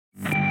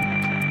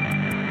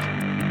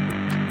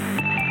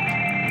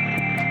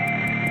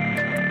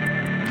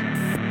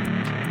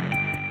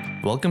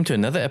Welcome to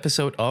another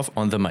episode of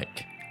On the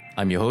Mic.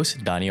 I'm your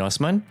host, Dani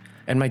Osman,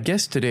 and my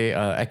guests today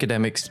are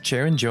academics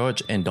Sharon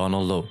George and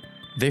Donald Low.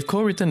 They've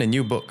co-written a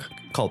new book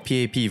called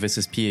PAP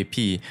versus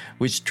PAP,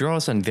 which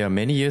draws on their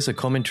many years of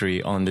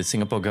commentary on the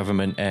Singapore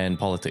government and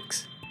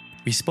politics.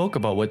 We spoke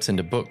about what's in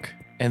the book,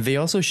 and they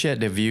also shared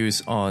their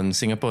views on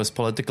Singapore's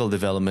political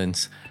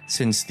developments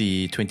since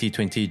the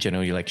 2020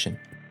 general election.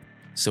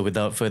 So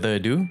without further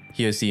ado,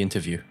 here's the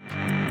interview.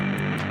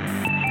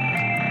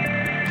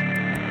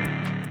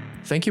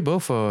 Thank you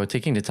both for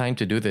taking the time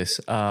to do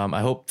this.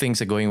 I hope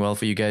things are going well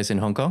for you guys in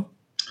Hong Kong.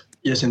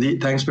 Yes,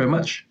 indeed. Thanks very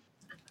much.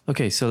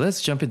 Okay, so let's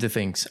jump into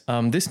things.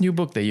 This new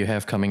book that you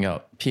have coming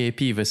out, PAP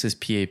versus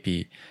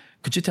PAP,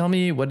 could you tell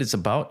me what it's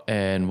about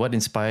and what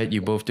inspired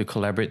you both to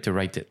collaborate to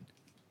write it?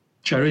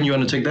 Sharon, you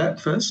want to take that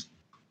first?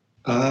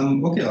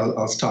 Okay,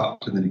 I'll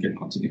start and then you can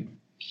continue.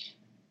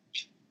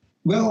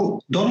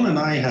 Well, Donald and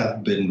I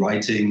have been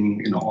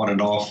writing, on and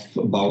off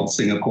about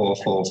Singapore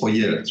for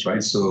years,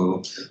 right?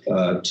 So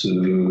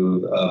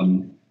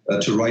to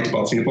write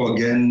about Singapore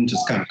again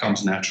just kind of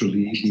comes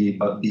naturally.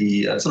 But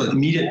the sort of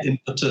immediate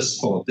impetus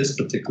for this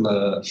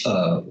particular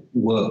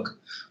work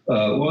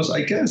was,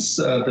 I guess,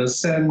 the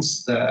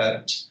sense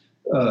that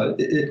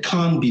it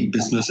can't be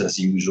business as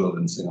usual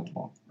in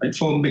Singapore, right?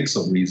 For a mix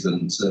of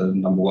reasons.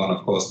 Number one,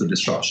 of course, the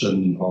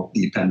disruption of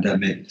the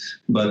pandemic.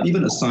 But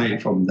even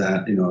aside from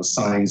that,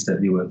 signs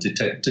that we were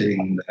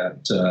detecting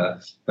that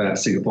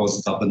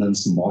Singapore's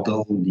governance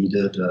model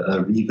needed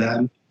a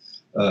revamp.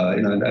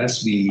 And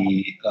as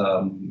we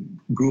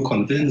grew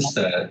convinced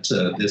that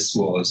this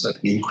was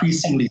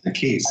increasingly the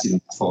case,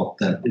 thought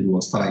that it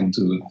was time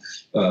to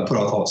put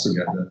our thoughts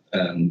together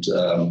and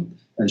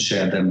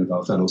share them with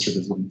our fellow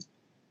citizens.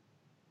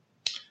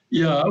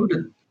 Yeah,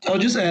 I'll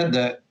just add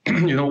that,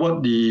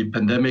 what the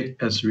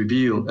pandemic has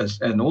revealed,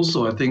 and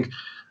also I think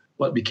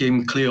what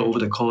became clear over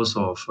the course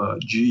of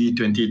GE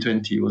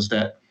 2020 was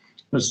that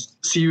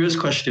serious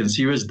questions,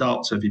 serious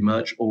doubts have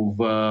emerged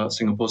over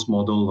Singapore's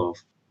model of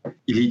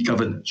elite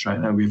governance, right?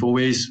 And we've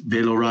always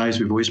valorized,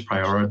 we've always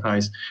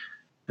prioritized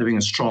having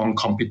a strong,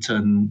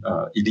 competent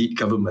elite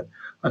government.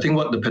 I think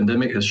what the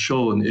pandemic has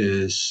shown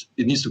is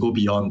it needs to go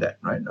beyond that,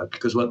 right?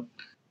 Because what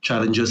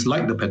challenges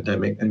like the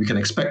pandemic, and we can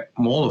expect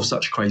more of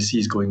such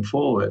crises going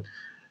forward,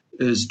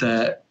 is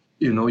that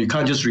you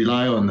can't just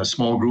rely on a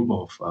small group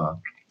of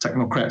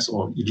technocrats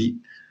or elite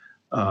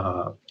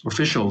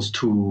officials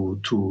to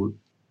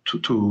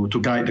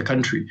guide the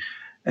country,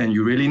 and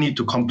you really need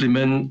to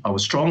complement our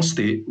strong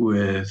state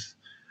with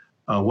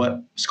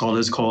what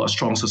scholars call a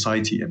strong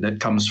society, and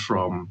that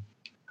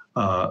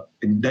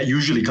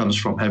usually comes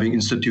from having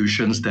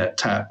institutions that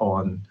tap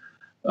on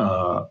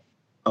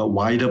a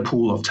wider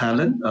pool of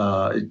talent.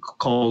 It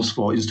calls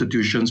for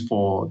institutions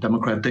for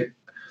democratic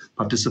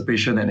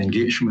participation and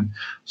engagement.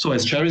 So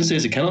as Sharon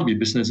says, it cannot be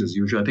business as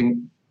usual. I think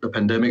the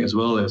pandemic as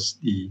well as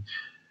the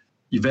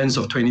events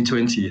of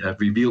 2020 have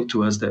revealed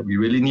to us that we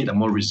really need a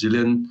more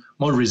resilient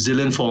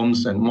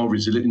forms and more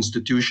resilient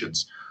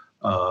institutions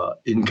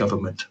in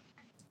government.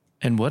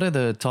 And what are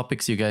the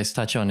topics you guys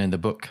touch on in the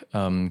book?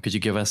 Could you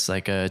give us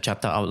like a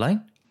chapter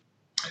outline?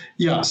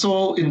 Yeah,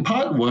 so in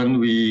part one,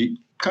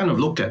 we kind of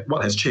look at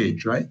what has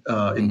changed, right,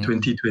 in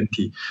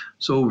 2020.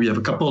 So we have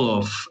a couple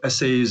of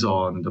essays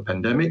on the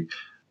pandemic.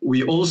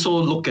 We also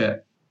look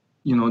at,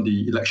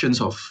 the elections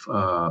of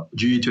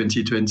GE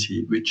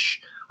 2020,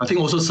 which I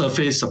think also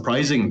surfaced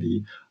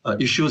surprisingly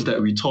issues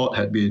that we thought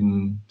had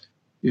been,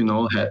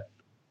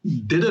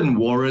 didn't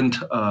warrant,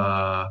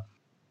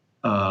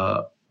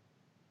 the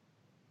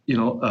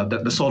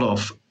sort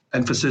of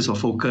emphasis or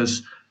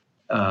focus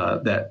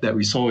that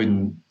we saw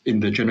in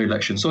the general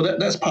election. So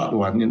that's part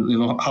one,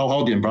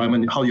 how the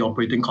environment, how the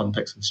operating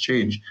context has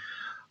changed.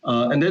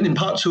 And then in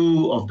part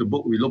two of the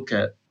book, we look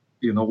at,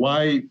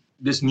 why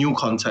this new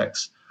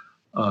context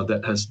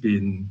that has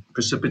been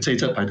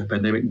precipitated by the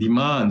pandemic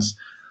demands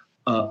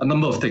a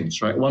number of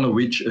things, right? One of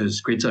which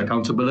is greater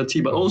accountability,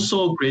 but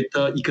also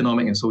greater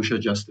economic and social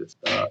justice.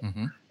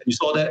 And you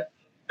saw that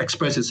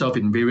express itself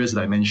in various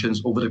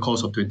dimensions over the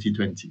course of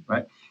 2020,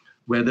 right?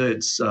 Whether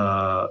it's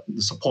the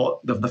support,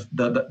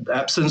 the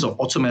absence of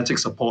automatic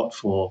support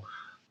for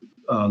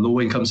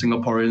low-income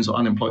Singaporeans or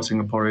unemployed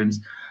Singaporeans,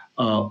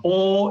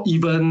 or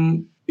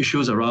even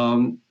issues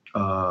around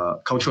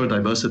cultural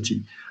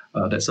diversity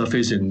that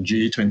surfaced in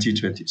GE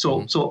 2020.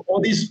 So all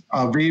these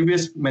are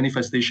various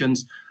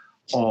manifestations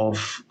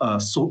of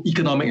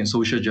economic and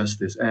social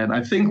justice. And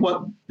I think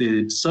what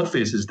the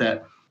surface is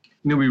that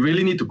we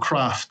really need to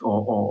craft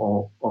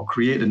or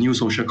create a new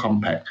social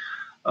compact.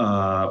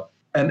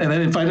 And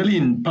then finally,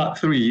 in part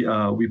three,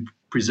 we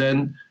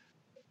present,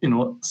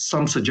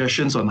 some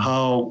suggestions on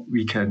how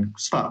we can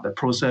start the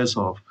process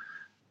of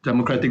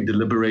democratic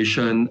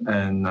deliberation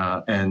and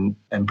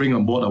bring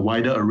on board a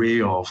wider array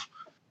of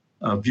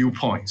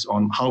viewpoints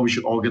on how we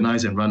should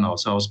organize and run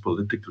ourselves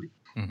politically.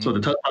 So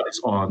the third part is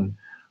on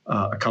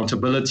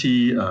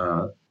accountability,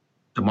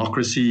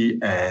 democracy,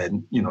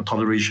 and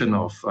toleration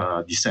of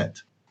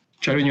dissent.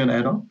 Sharon, you want to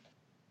add on?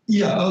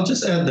 Yeah, I'll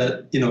just add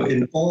that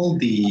in all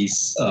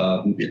these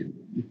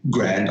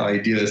grand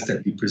ideas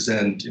that we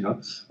present.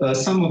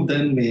 Some of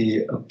them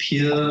may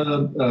appear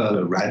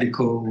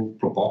radical,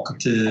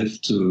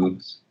 provocative to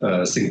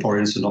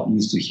Singaporeans who are not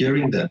used to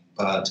hearing them,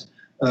 but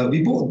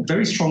we both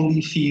very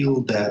strongly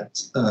feel that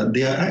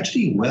they are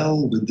actually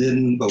well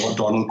within what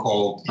Donald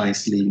called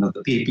nicely,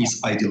 the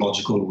PAP's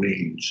ideological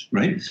range,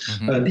 right?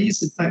 Mm-hmm.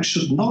 These, in fact,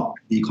 should not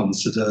be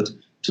considered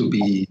to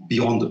be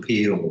beyond the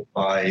pale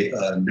by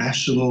a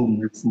national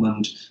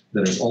movement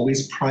that has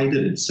always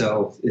prided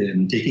itself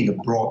in taking a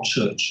broad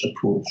church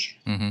approach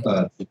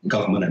to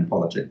government and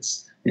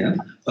politics. Yeah,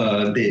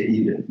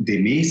 they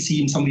may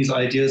seem, some of these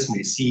ideas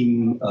may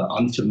seem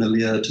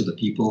unfamiliar to the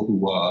people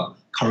who are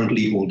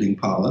currently holding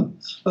power.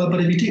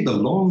 But if you take the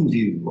long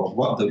view of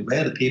where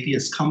the PAP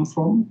has come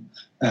from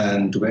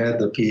and where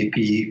the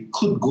PAP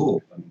could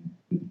go,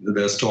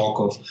 there's talk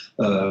of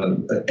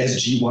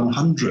SG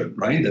 100,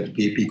 right? That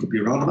the PAP could be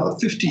around about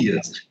 50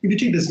 years. If you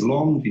take this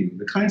long view,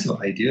 the kinds of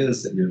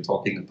ideas that we're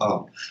talking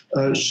about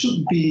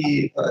should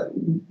be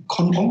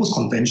almost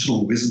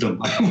conventional wisdom,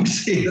 I would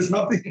say. There's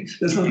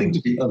nothing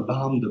to be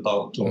alarmed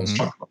about or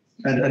struck by.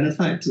 And in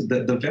fact,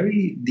 the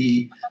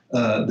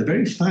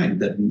very fact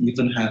that we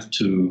even have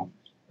to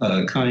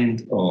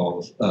kind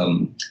of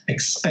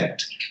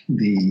expect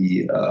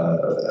the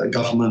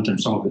government and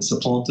some of its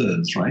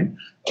supporters, right,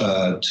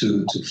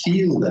 to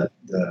feel that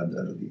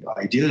the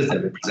ideas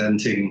that we're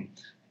presenting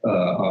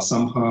are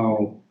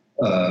somehow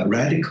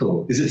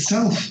radical is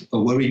itself a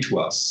worry to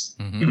us.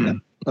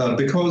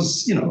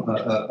 Because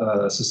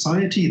a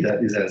society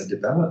that is as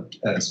developed,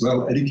 as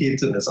well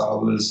educated as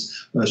ours,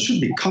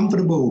 should be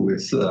comfortable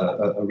with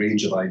a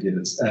range of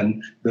ideas.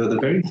 And the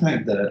very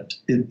fact that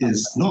it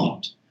is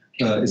not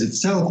is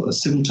itself a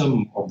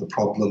symptom of the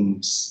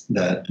problems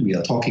that we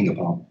are talking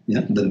about.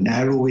 Yeah, the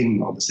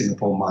narrowing of the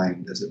Singapore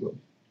mind, as it were.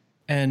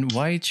 And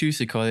why choose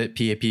to call it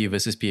PAP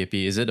versus PAP?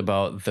 Is it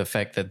about the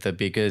fact that the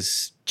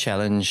biggest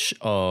challenge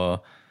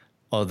or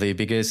the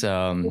biggest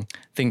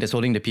thing that's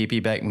holding the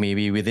PAP back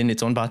maybe within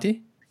its own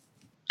party?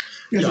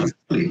 Yes,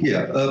 exactly.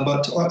 Yeah,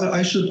 but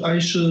I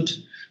should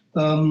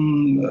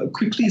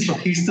quickly sort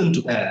of hasten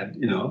to add,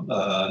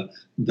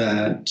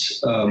 that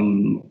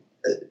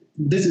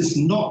this is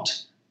not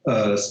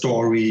a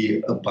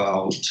story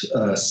about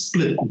a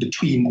split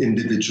between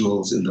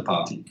individuals in the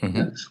party,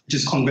 which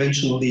is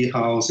conventionally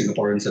how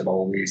Singaporeans have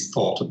always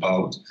thought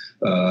about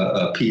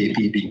PAP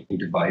being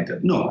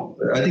divided. No,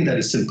 I think that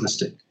is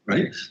simplistic,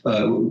 right?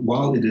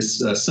 While it is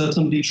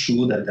certainly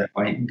true that there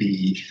might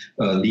be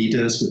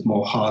leaders with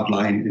more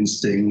hardline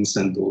instincts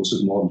and those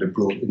with more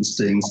liberal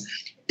instincts,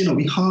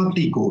 we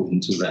hardly go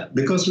into that,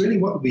 because really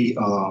what we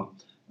are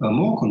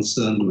more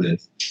concerned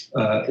with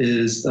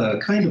is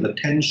kind of a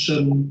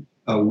tension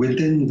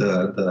within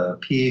the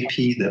PAP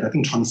that I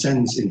think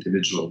transcends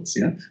individuals.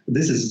 Yeah,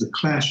 this is the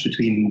clash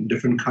between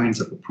different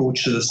kinds of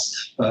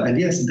approaches. And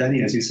yes,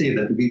 Danny, as you say,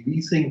 that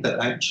we think that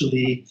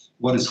actually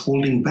what is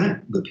holding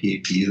back the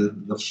PAP,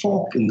 the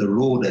fork in the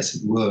road, as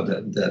it were,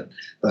 that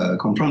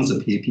confronts the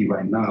PAP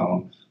right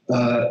now,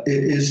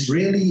 is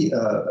really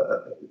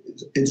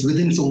it's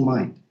within its own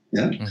mind.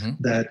 Yeah,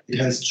 that it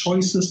has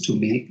choices to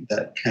make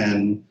that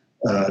can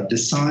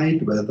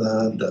decide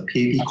whether the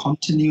PAP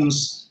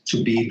continues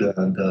to be the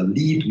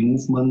lead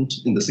movement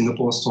in the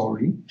Singapore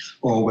story,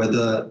 or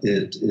whether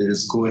it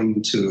is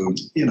going to,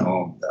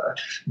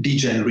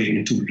 degenerate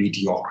into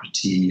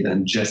mediocrity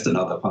and just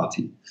another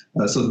party.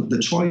 So the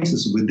choice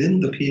is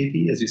within the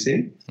PAP, as you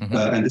say,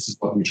 and this is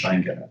what we try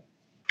and get at.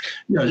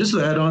 Yeah, just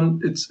to add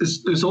on,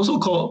 it's also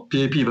called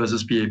PAP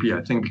versus PAP,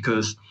 I think,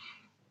 because,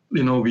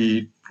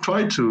 we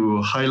try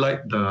to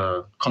highlight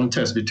the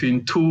contest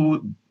between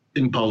two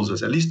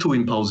impulses, at least two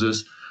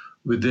impulses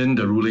within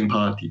the ruling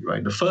party,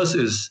 right? The first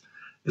is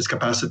its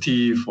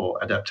capacity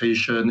for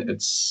adaptation.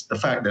 It's the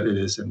fact that it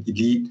is an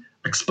elite,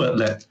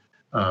 expert-led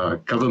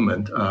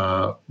government.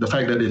 The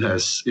fact that it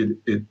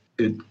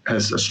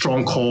has a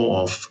strong core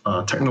of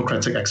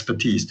technocratic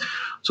expertise.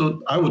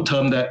 So I would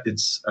term that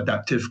its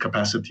adaptive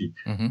capacity.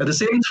 At the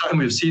same time,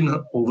 we've seen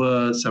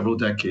over several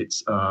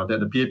decades that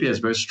the PAP has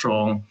very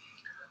strong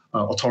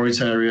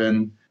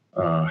authoritarian,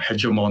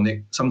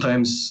 hegemonic,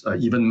 sometimes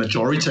even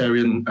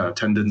majoritarian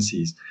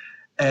tendencies.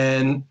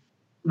 And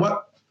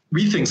what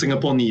we think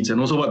Singapore needs,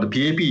 and also what the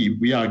PAP,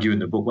 we argue in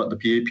the book, what the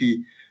PAP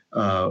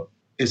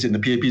is in the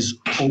PAP's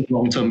own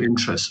long-term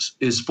interests,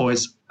 is for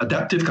its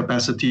adaptive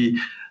capacity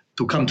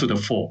to come to the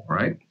fore,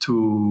 right?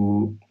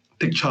 To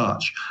take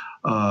charge,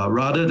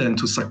 rather than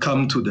to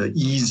succumb to the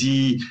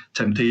easy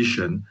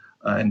temptation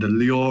and the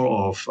lure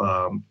of,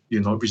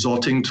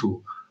 resorting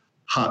to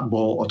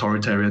hardball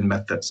authoritarian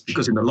methods.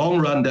 Because in the long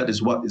run, that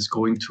is what is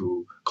going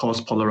to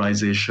cause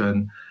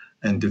polarization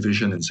and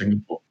division in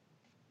Singapore.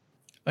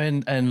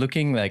 And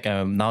looking like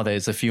now that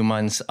it's a few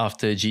months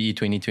after GE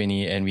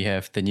 2020 and we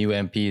have the new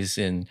MPs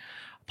in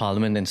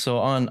Parliament and so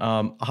on,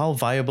 how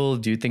viable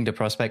do you think the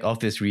prospect of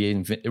this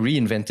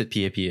reinvented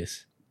PAP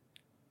is?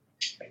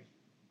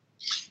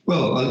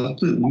 Well,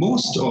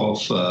 most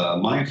of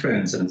my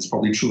friends, and it's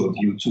probably true of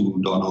you too,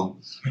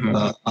 Donald,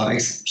 are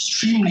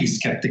extremely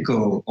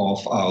skeptical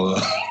of our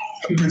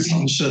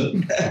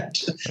presumption that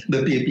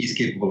the PAP is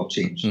capable of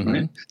change,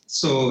 right?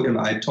 So,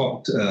 I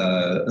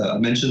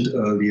mentioned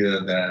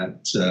earlier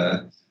that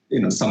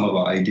some of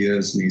our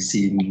ideas may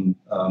seem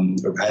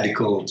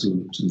radical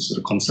to sort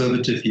of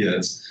conservative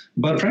ears,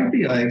 but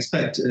frankly, I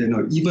expect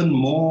even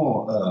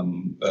more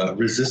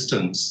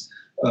resistance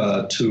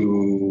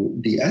to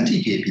the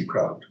anti-PAP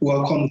crowd, who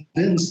are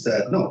convinced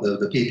that no,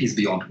 the PAP is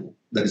beyond hope,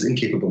 that is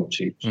incapable of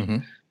change.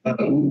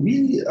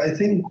 We, I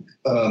think,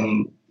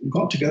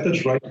 got together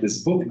to write this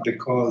book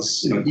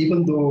because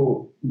even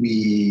though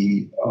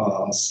we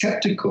are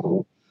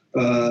skeptical,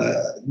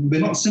 we're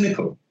not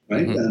cynical,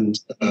 right? And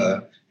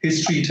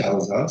history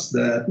tells us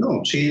that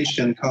no, change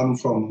can come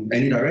from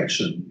any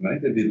direction, right?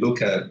 If we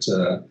look at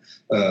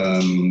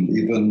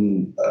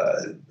even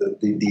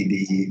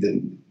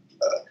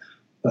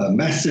the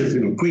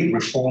massive, great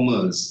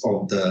reformers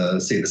of the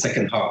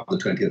second half of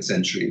the 20th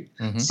century.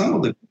 Some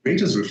of the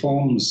greatest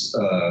reforms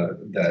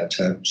that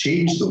have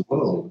changed the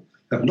world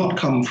have not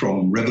come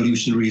from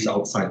revolutionaries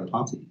outside the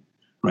party,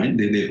 right?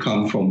 They've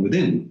come from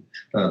within.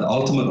 The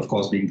ultimate, of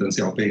course, being Deng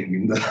Xiaoping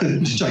in the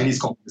Chinese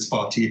Communist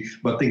Party.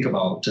 But think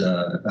about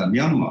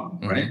Myanmar,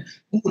 right?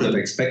 Who would have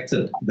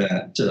expected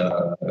that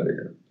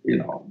the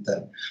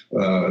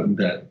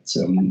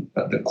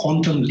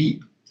quantum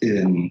leap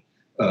in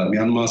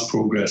Myanmar's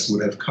progress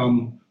would have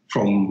come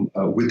from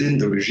within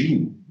the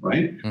regime,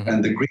 right?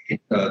 And the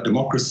great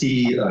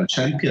democracy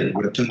champion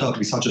would have turned out to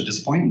be such a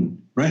disappointment,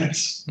 right?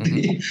 So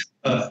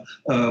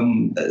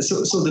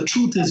the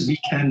truth is we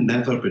can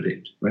never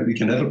predict, right? We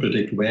can never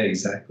predict where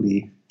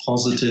exactly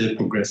positive,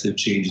 progressive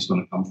change is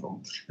going to come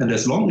from. And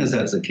as long as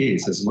that's the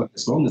case, as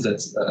long as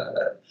that's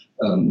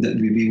that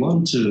we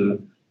want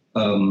to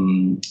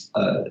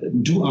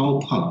do our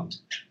part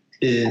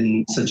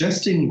in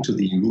suggesting to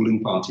the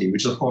ruling party,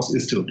 which of course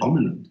is still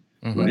dominant,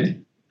 right?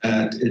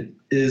 And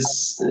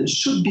it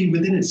should be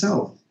within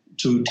itself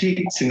to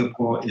take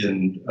Singapore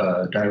in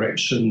a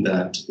direction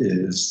that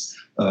is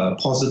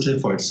positive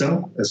for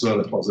itself as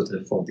well as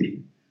positive for the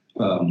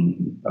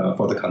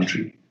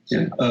country.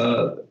 Yeah.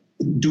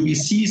 Do we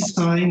see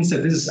signs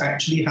that this is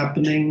actually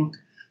happening?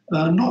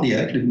 Not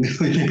yet. It may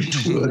be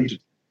too early to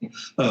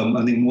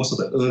I think most of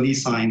the early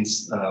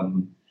signs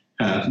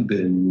have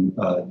been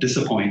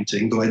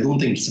disappointing, though I don't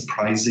think it's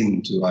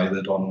surprising to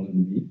either Donald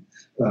and me.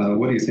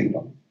 What do you think,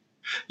 Don?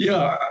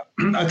 Yeah,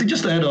 I think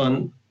just to add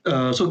on,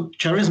 so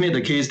Charon's made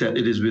the case that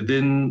it is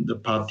within the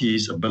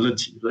party's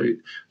ability, right?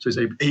 So it's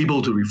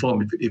able to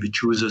reform if it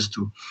chooses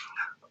to.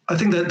 I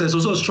think that there's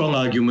also a strong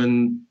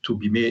argument to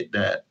be made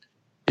that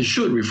it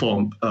should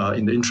reform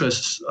in the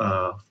interests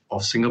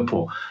of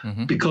Singapore,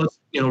 because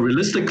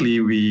realistically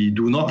we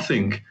do not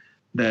think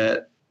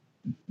that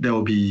there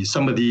will be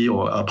somebody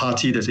or a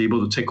party that's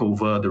able to take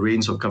over the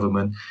reins of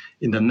government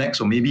in the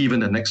next or maybe even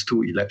the next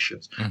two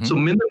elections. So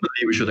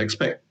minimally we should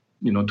expect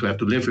to have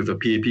to live with a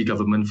PAP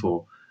government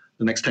for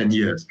the next 10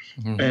 years.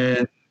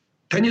 And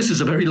 10 years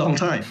is a very long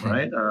time,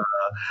 right?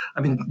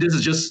 I mean, this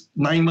is just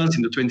 9 months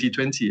into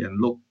 2020,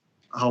 and look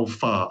how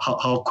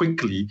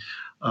quickly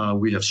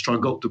we have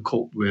struggled to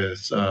cope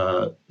with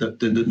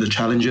the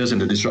challenges and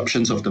the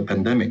disruptions of the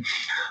pandemic.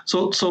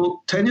 So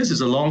 10 years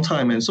is a long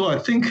time. And so I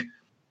think,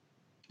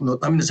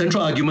 the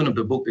central argument of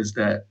the book is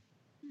that,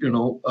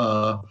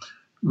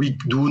 we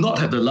do not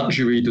have the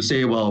luxury to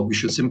say, well, we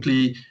should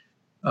simply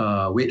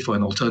wait for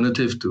an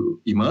alternative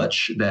to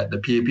emerge, that the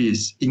PAP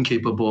is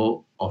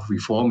incapable of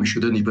reform. We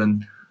shouldn't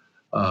even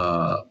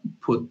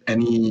put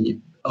any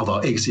of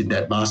our eggs in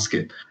that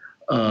basket.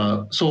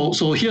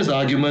 So here's the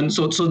argument.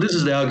 So this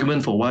is the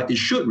argument for why it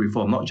should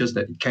reform, not just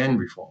that it can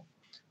reform,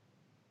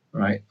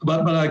 right?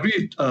 But I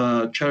agree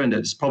with Charon that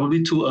it's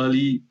probably too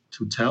early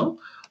to tell.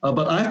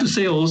 But I have to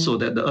say also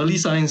that the early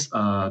signs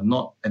are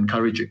not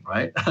encouraging,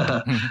 right?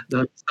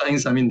 The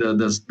signs,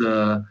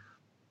 the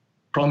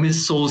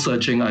promised soul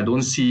searching, I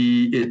don't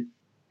see it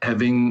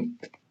having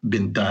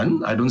been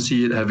done. I don't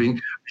see it having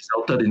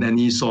resulted in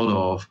any sort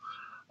of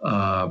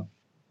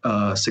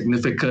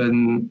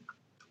significant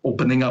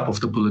opening up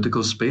of the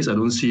political space. I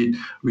don't see it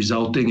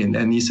resulting in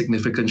any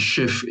significant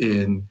shift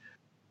in,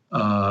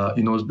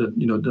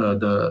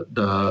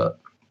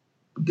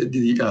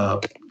 the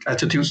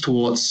attitudes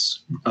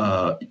towards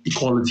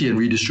equality and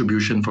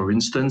redistribution, for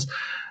instance.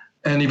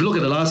 And if you look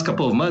at the last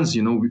couple of months,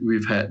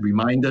 we've had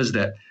reminders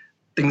that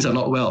things are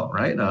not well,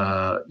 right?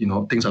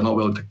 Things are not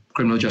well with the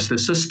criminal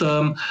justice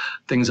system.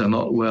 Things are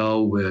not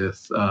well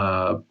with,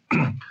 for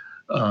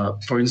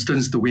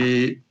instance, the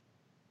way,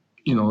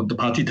 the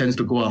party tends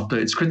to go after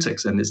its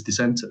critics and its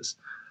dissenters.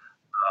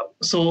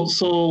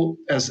 So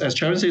as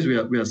Charon says, we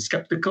are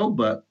skeptical,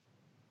 but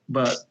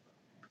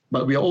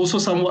we are also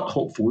somewhat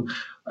hopeful.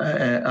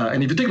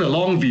 And if you take the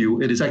long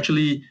view, it is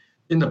actually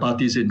in the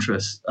party's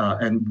interest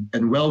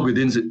and well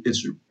within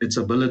its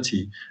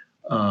ability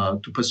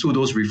to pursue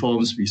those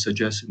reforms we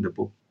suggest in the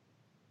book.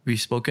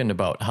 We've spoken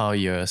about how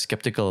you're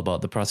skeptical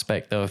about the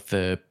prospect of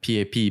the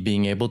PAP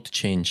being able to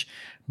change,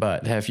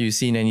 but have you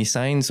seen any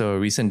signs or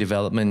recent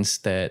developments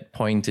that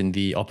point in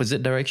the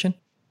opposite direction?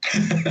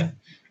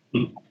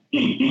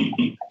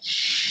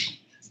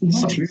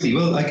 Not really.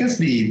 Well, I guess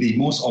the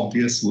most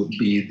obvious would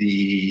be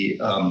the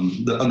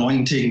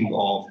anointing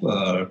of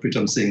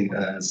Pritam Singh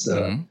as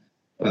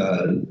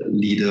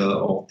leader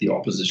of the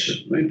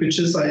opposition, right? Which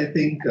is, I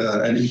think,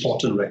 an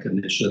important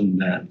recognition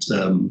that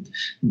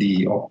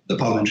the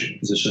parliamentary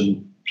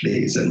opposition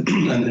plays an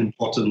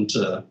important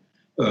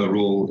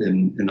role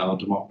in our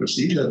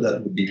democracy.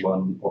 That would be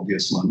one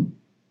obvious one.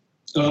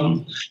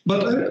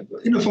 But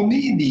for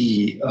me,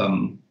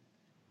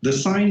 the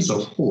signs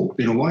of hope.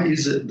 Why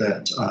is it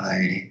that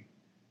I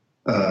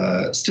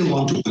still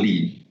want to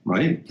believe,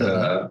 right?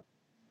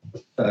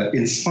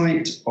 In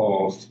spite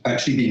of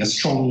actually being a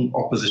strong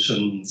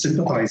opposition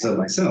sympathizer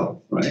myself,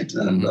 right?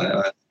 And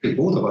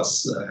both of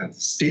us have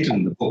stated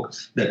in the book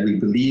that we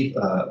believe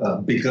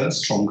a bigger,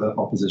 stronger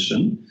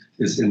opposition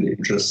is in the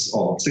interests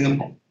of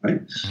Singapore,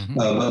 right?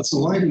 But so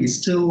why do we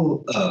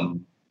still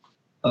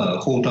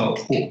hold out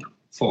hope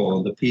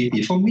for the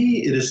PAP? For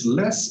me, it is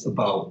less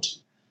about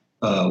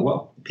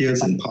what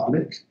appears in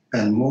public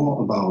and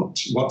more about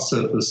what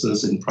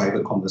surfaces in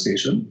private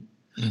conversation.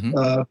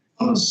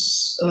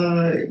 Because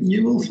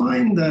you will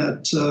find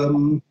that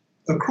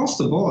across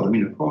the board,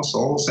 across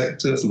all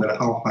sectors, no matter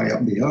how high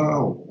up they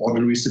are, or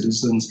ordinary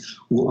citizens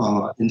who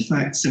are in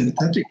fact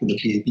sympathetic to the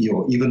PAP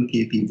or even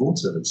PAP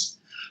voters,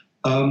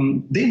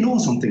 they know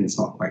something is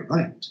not quite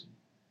right.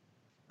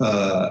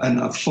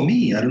 And for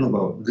me, I don't know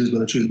about this,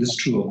 whether this is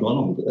true of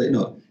Donald.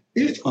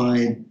 If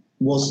I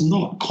was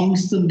not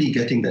constantly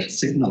getting that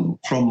signal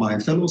from my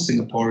fellow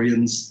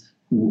Singaporeans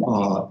who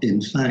are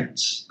in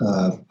fact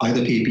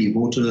either PAP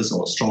voters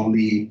or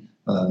strongly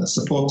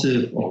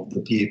supportive of the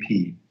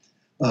PAP,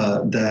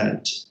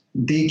 that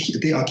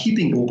they are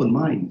keeping open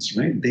minds,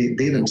 right?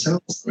 They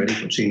themselves are ready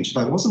for change. If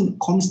I wasn't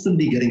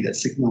constantly getting that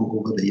signal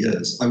over the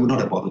years, I would not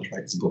have bothered to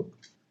write this book,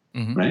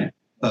 right?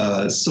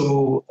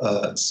 So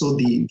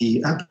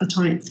the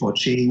appetite for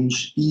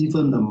change,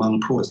 even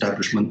among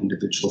pro-establishment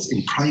individuals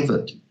in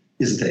private,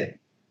 is there.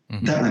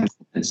 That I'm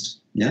convinced.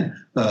 Yeah,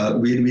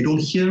 we don't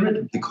hear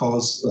it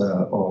because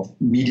of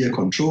media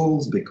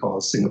controls.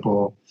 Because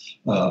Singapore,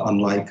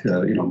 unlike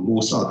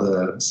most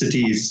other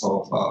cities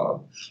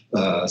of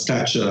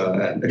stature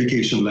and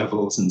education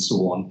levels and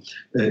so on,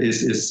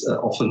 is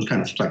often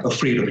kind of like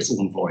afraid of its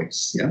own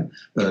voice. Yeah,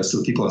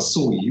 so people are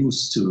so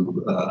used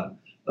to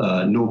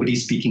nobody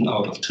speaking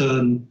out of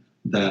turn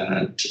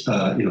that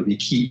we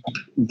keep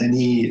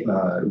many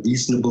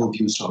reasonable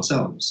views to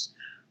ourselves.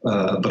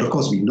 But of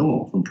course, we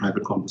know from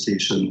private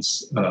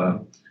conversations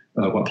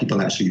what people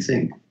actually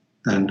think.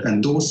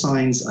 And those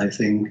signs, I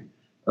think,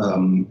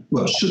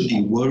 should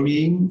be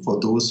worrying for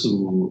those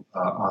who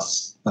are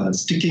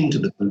sticking to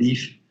the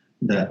belief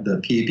that the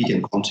PAP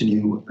can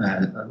continue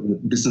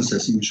with business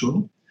as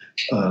usual.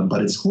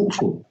 But it's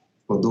hopeful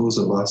for those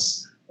of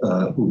us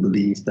who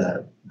believe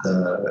that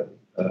the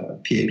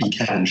PAP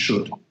can and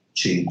should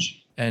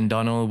change. And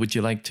Donald, would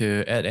you like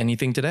to add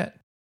anything to that?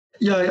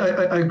 Yeah,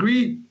 I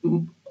agree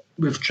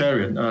with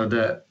Cherian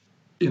that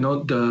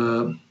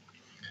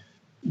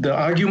the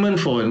argument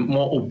for a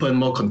more open,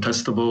 more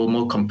contestable,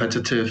 more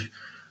competitive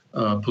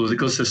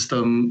political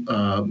system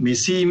may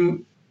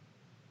seem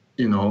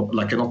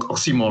like an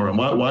oxymoron.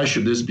 Why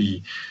should this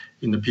be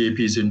in the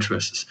PAP's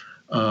interests?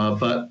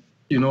 But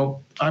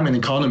I'm an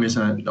economist,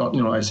 and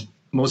as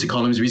most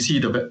economists, we see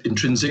the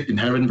intrinsic,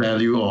 inherent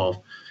value of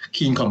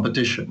keen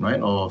competition,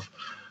 right?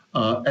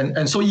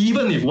 And so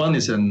even if one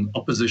is an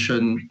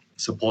opposition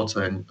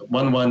supporter and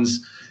one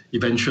wants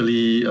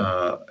eventually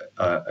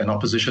an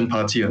opposition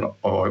party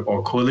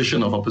or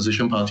coalition of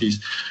opposition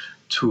parties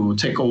to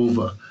take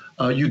over,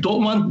 you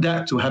don't want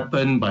that to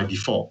happen by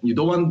default. You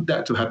don't want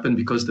that to happen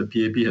because the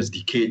PAP has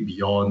decayed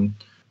beyond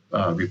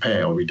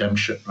repair or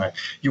redemption, right?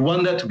 You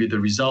want that to be the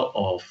result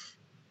of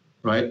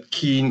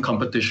keen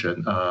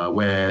competition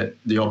where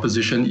the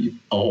opposition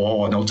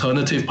or an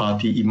alternative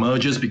party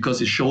emerges because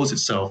it shows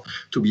itself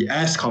to be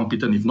as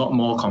competent, if not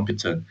more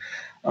competent,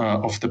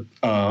 than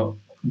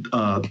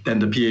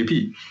the PAP.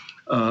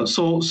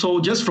 So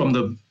just from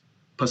the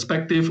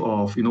perspective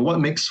of what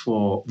makes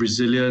for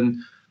resilient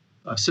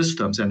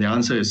systems, and the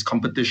answer is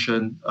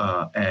competition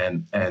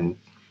and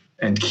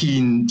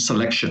keen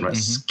selection, right?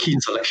 Keen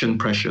selection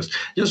pressures.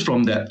 Just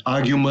from that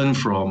argument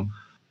from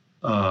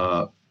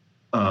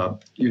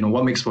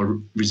what makes for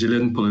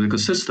resilient political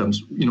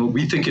systems,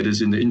 we think it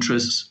is in the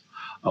interests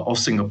of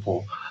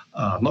Singapore,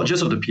 not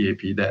just of the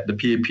PAP, that the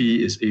PAP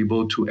is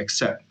able to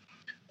accept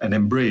and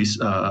embrace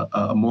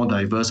a more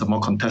diverse, a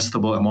more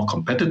contestable, a more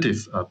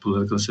competitive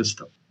political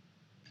system.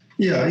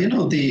 Yeah,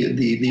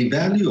 the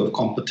value of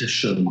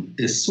competition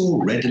is so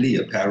readily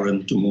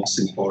apparent to most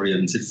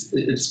Singaporeans.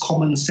 It's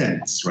common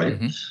sense, right?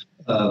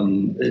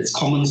 It's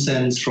common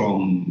sense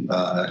from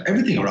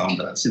everything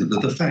around us.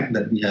 The fact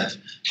that we have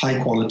high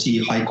quality,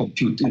 high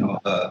compute,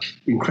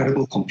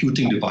 incredible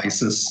computing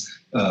devices,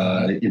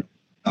 in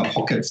our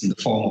pockets in the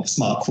form of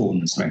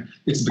smartphones, right?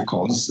 It's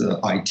because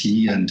IT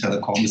and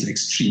telecom is an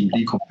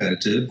extremely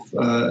competitive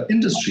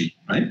industry,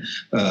 right?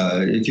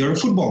 If you're a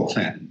football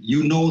fan,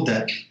 you know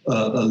that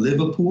a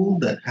Liverpool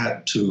that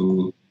had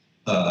to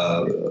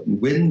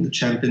win the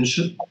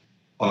championship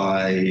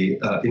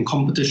in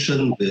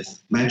competition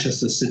with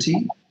Manchester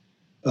City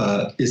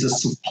is a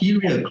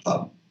superior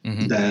club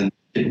than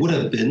it would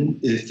have been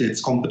if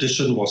its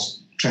competition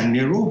was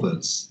Tranmere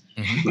Rovers,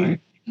 right?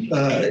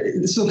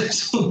 So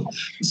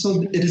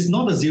it is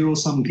not a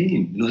zero-sum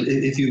game.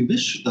 If you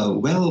wish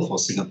well for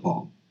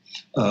Singapore,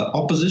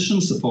 opposition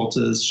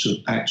supporters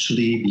should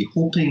actually be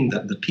hoping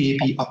that the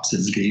PAP ups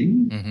its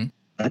game,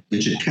 right,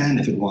 which it can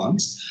if it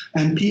wants,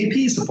 and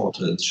PAP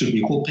supporters should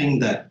be hoping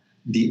that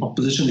the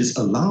opposition is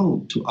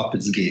allowed to up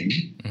its game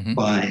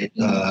by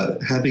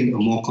having a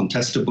more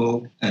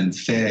contestable and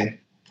fair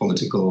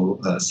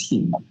political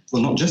scene.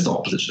 Well, not just the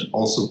opposition,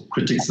 also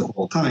critics of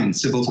all kinds,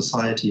 civil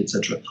society,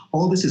 etc.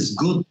 All this is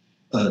good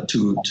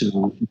to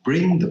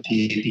bring the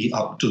PAP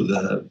up to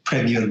the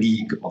Premier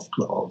League of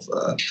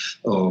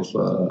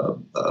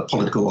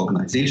political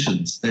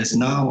organizations. As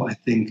now, I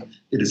think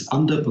it is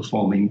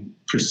underperforming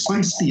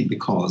precisely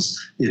because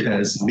it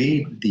has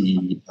made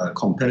the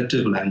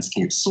competitive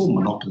landscape so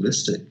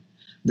monopolistic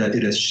that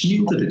it has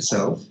shielded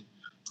itself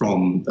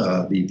from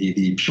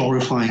the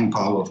purifying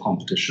power of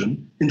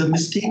competition, in the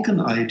mistaken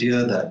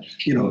idea that,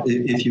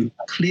 if you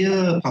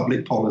clear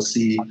public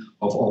policy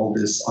of all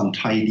this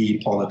untidy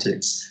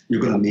politics,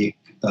 you're going to make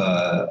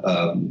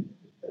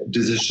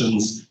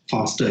decisions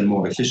faster and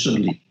more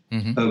efficiently,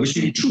 which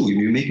may be true.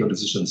 You make your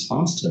decisions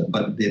faster,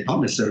 but they're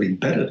not necessarily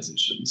better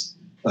decisions.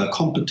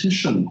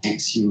 Competition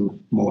makes you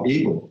more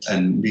able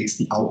and makes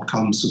the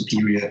outcome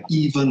superior,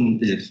 even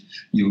if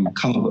you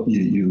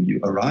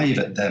arrive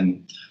at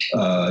them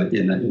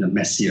in a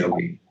messier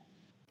way.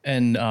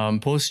 And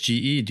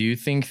post-GE, do you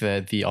think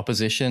that the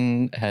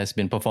opposition has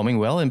been performing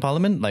well in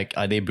Parliament? Like,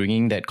 are they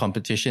bringing that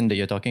competition that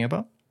you're talking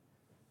about?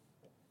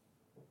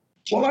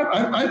 Well,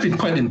 I've been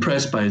quite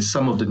impressed by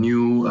some of the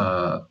new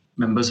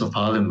members of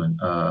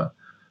Parliament.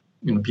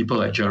 People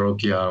like Gerald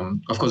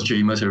Giam, of course,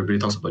 Jamus, everybody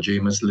talks about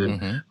Jamus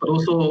Lim, but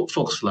also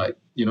folks like,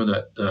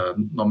 that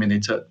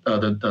nominated,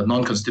 the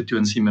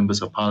non-constituency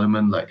members of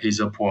Parliament like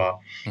Hazel Phua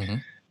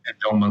and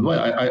Leong Man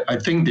Wai. I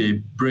think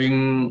they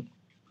bring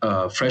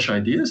fresh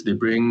ideas. They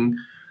bring,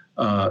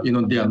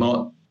 they are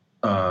not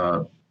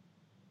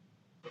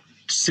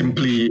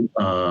simply,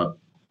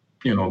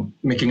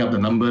 making up the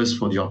numbers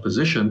for the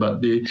opposition,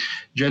 but they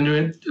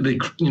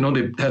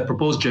have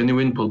proposed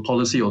genuine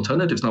policy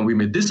alternatives. Now, we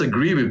may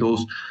disagree with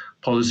those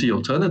policy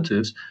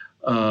alternatives,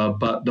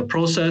 but the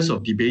process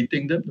of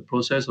debating them, the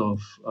process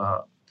of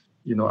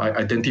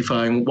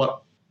identifying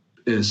what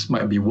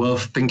might be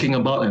worth thinking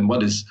about and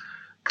what is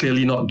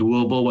clearly not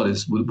doable,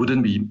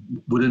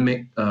 wouldn't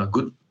make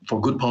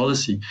good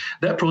policy.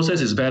 That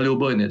process is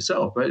valuable in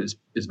itself, right?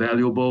 It's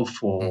valuable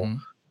for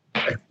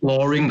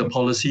exploring the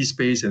policy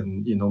space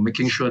and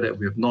making sure that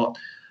we have not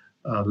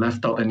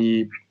left out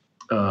any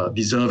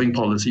deserving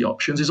policy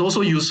options. Is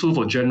also useful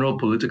for general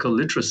political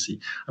literacy.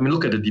 I mean,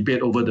 look at the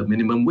debate over the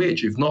minimum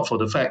wage. If not for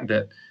the fact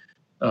that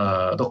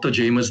Dr.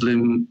 Jamus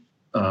Lim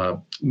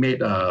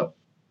made a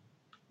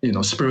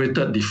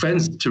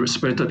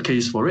spirited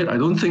case for it, I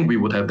don't think we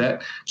would have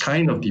that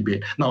kind of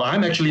debate. Now,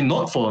 I'm actually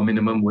not for a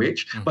minimum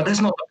wage, but that's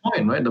not the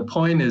point, right? The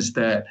point is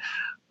that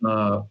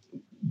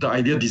the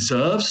idea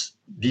deserves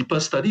deeper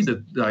study.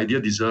 The idea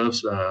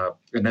deserves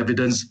an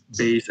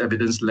evidence-based,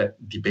 evidence-led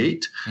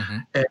debate,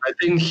 and I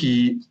think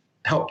he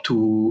helped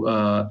to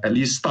at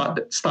least start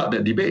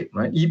that debate.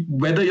 Right,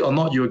 whether or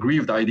not you agree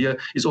with the idea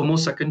is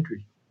almost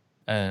secondary.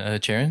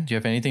 Charan, do you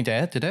have anything to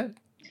add to that?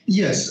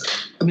 Yes,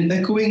 I mean,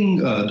 echoing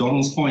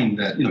Donald's point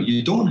that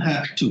you don't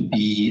have to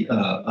be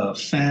a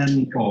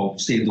fan of,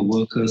 say, the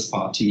Workers'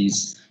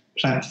 Party's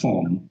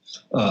platform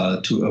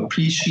to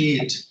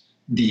appreciate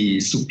the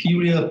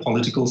superior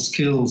political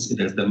skills it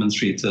has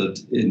demonstrated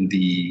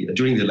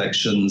during the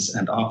elections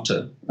and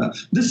after.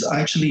 This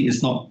actually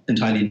is not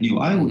entirely new.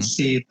 I would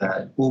say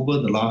that over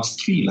the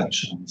last 3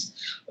 elections,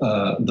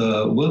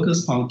 the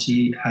Workers'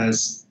 Party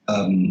has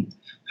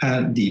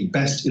had the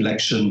best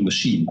election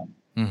machine,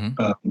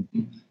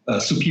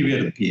 superior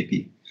to the PAP.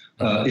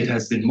 It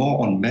has been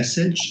more on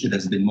message, it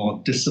has been more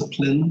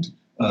disciplined,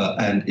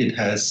 and it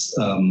has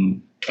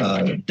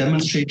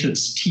demonstrated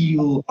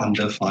steel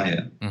under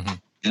fire.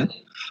 Yeah?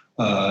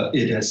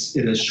 It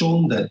has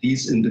shown that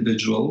these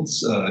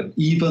individuals,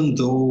 even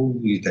though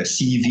their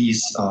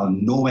CVs are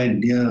nowhere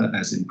near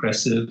as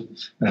impressive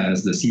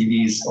as the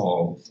CVs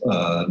of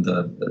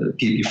the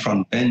PAP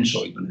front bench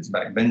or even its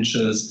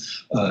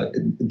backbenchers,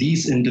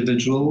 these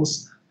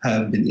individuals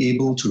have been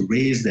able to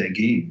raise their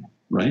game,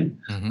 right?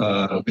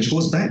 Which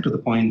goes back to the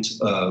point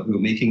we were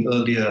making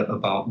earlier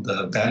about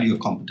the value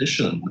of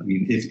competition. I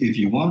mean, if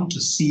you want to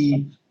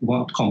see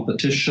what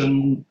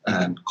competition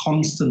and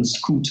constant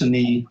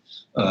scrutiny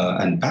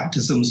and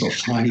baptisms of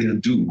fire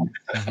do,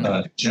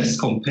 just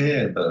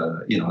compare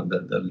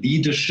the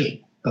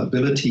leadership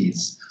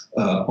abilities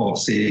of,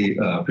 say,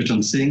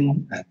 Pritam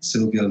Singh and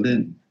Sylvia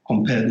Lin,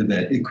 compared to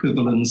their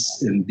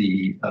equivalents in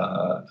the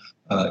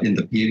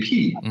PAP.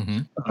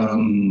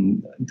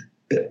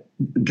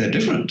 they're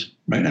different,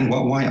 right? And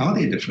why are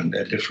they different?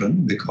 They're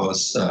different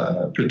because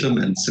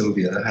Pritam and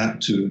Sylvia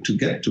had to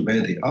get to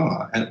where they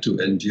are, had to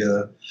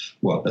endure,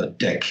 a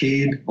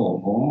decade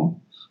or more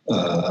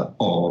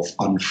of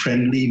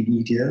unfriendly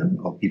media,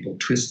 of people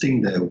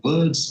twisting their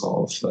words,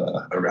 of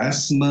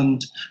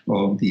harassment,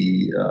 of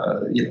the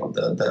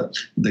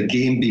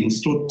game being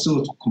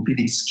so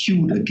completely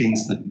skewed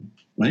against them,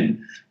 right?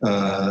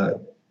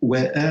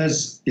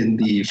 Whereas in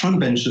the front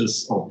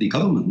benches of the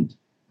government,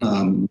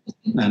 and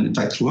in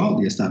fact throughout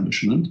the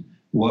establishment,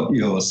 what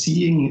you're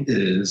seeing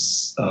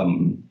is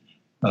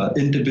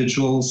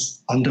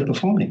individuals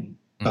underperforming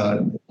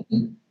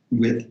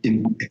with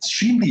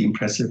extremely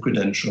impressive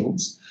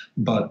credentials,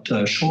 but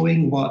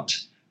showing what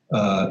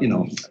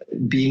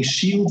being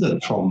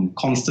shielded from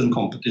constant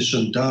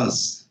competition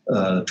does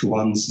to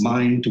one's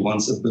mind, to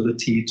one's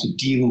ability to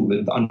deal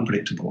with the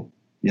unpredictable.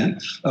 Yeah,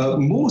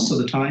 most of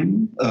the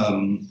time,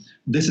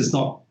 this is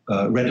not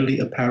readily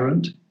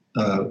apparent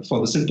for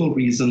the simple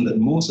reason that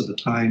most of the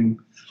time,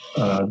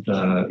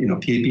 the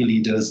PAP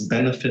leaders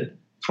benefit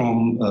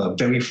from a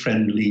very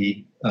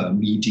friendly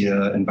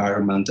media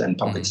environment and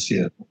public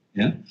sphere.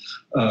 Yeah,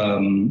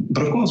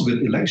 but of course,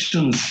 with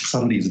elections,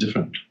 suddenly it's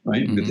different,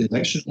 right? With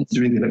elections,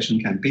 during the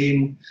election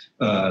campaign,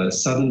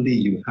 suddenly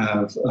you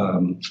have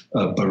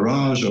a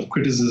barrage of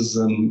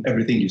criticism.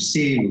 Everything you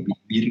say will be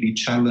immediately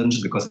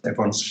challenged because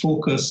everyone's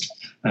focused,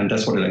 and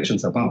that's what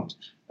elections are about.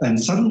 And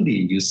suddenly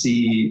you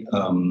see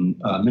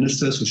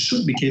ministers who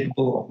should be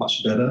capable of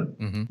much better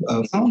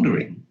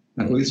foundering.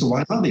 So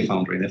why are they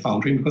foundering? They're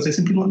foundering because they're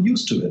simply not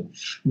used to it.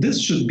 This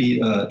should be,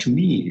 to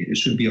me, it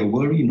should be a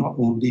worry not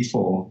only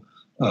for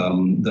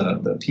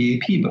the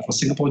PAP, but for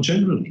Singapore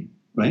generally,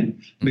 right?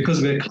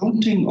 Because we're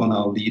counting on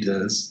our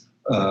leaders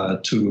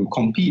to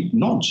compete,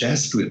 not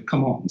just with,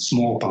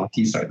 small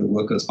parties like the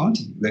Workers'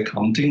 Party. We're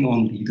counting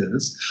on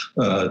leaders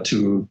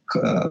to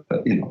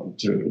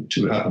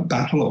have a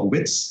battle of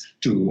wits,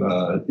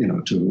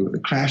 to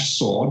clash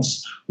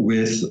swords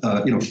with,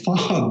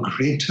 far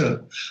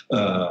greater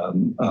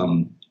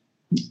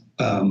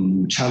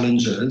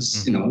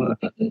challenges, in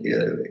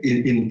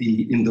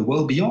the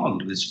world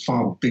beyond, with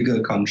far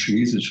bigger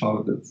countries, with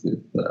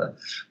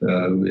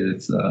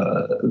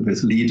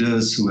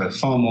leaders who have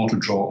far more to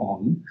draw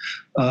on,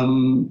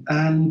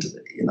 and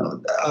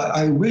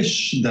I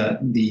wish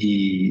that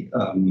the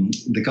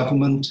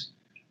government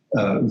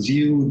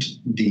viewed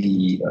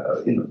the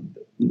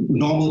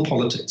normal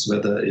politics,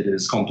 whether it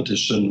is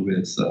competition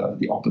with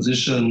the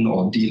opposition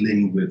or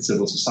dealing with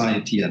civil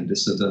society and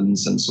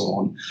dissidents and so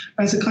on,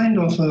 as a kind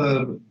of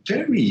a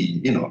very,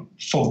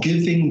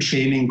 forgiving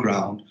training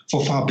ground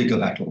for far bigger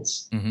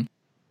battles,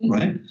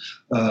 right?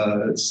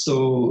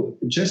 So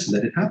just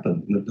let it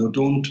happen.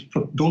 Don't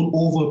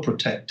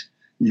overprotect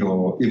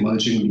your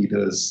emerging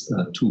leaders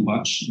too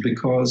much,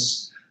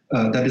 because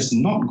that is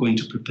not going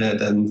to prepare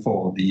them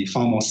for the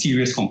far more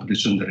serious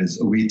competition that is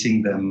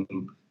awaiting them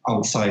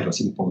outside of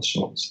Singapore's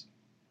shores.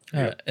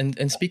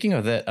 And speaking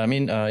of that, I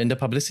mean, in the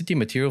publicity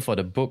material for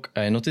the book,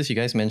 I noticed you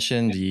guys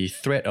mentioned the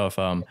threat of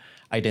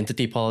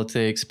identity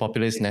politics,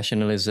 populist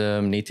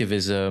nationalism,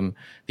 nativism,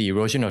 the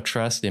erosion of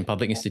trust in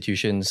public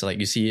institutions like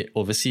you see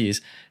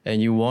overseas,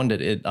 and you warned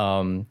that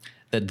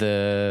that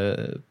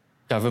the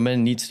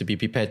government needs to be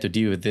prepared to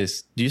deal with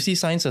this. Do you see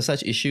signs of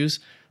such issues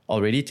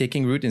already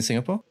taking root in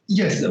Singapore?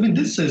 Yes, I mean,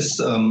 this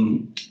is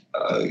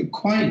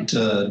quite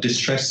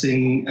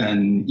distressing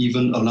and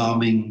even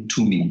alarming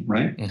to me,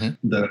 right?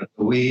 The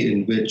way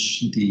in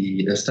which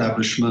the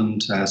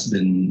establishment has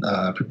been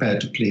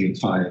prepared to play with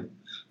fire.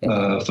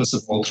 First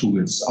of all, through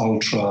its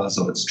ultras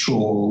or its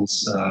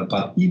trolls,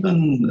 but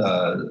even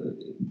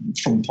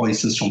from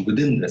voices from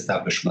within the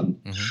establishment.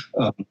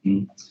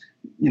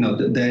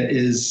 There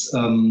is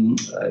a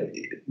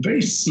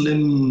very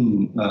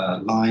slim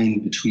line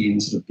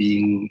between sort of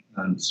being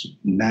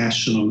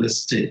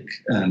nationalistic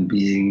and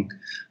being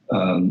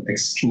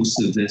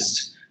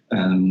exclusivist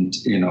and,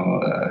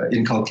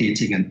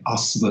 inculcating an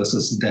us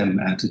versus them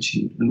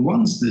attitude. And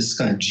once this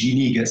kind of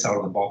genie gets out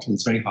of the bottle,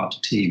 it's very hard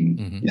to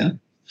tame. Yeah,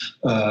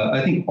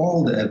 I think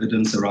all the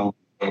evidence around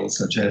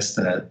suggests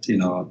that,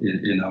 in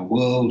a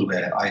world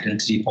where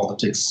identity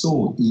politics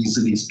so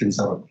easily spins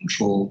out of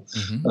control,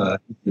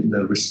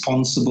 the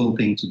responsible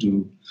thing to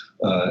do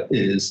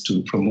is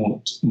to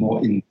promote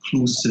more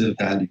inclusive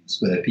values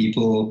where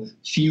people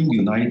feel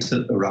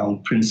united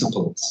around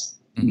principles,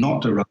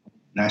 not around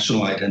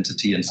national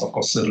identity, and of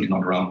course certainly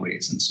not around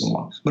race and so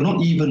on, but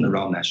not even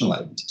around national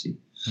identity,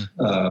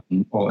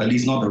 or at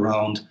least not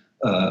around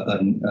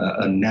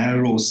a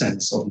narrow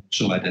sense of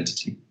national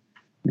identity.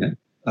 Yeah.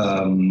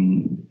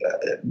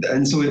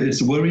 And so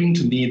it's worrying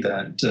to me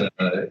that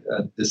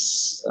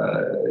this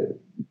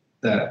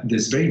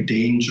very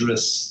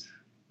dangerous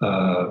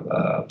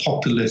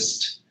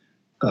populist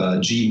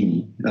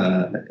genie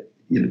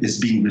is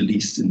being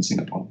released in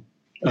Singapore,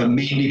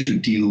 mainly to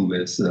deal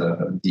with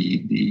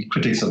the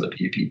critics of the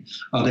PAP.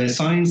 Are there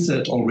signs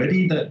that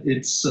already that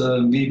it's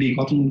maybe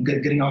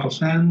getting out of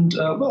hand?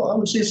 Well, I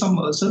would say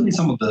certainly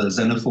some of the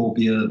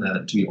xenophobia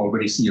that we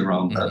already see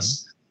around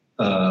us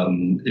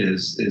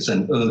is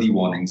an early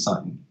warning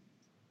sign.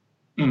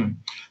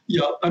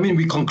 Yeah, I mean,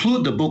 we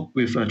conclude the book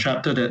with a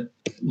chapter that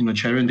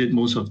Charon did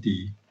most of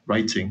the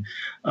writing,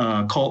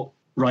 called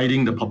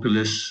 "Riding the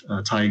Populist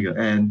Tiger,"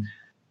 and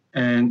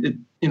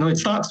it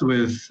starts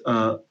with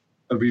a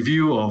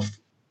review of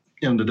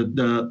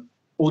the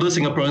older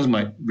Singaporeans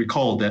might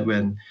recall that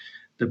when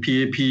the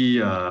PAP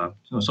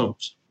sort of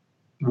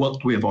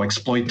worked with or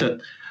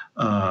exploited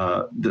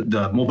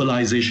the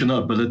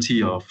mobilizational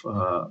ability of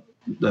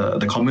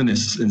the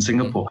communists in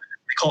Singapore,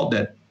 they called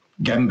that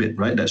gambit,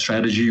 right? That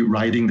strategy,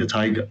 riding the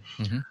tiger.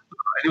 And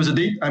it was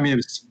it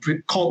was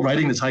called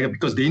riding the tiger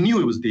because they knew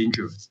it was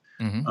dangerous.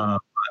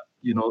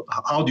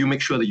 How do you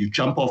make sure that you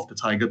jump off the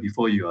tiger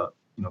before you are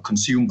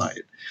consumed by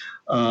it?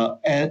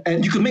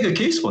 And you could make a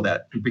case for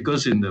that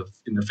because in the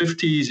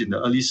 50s, in the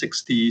early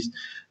 60s,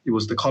 it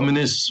was the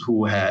communists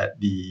who had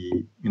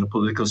the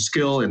political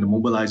skill and the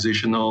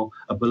mobilizational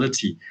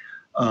ability.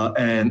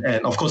 And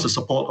of course the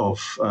support of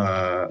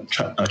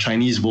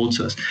Chinese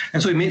voters,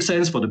 and so it made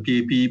sense for the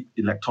PAP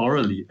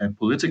electorally and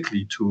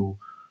politically to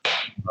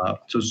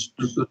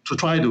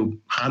try to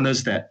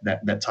harness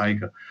that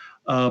tiger.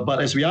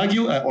 But as we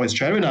argue, or as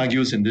Charon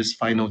argues in this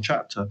final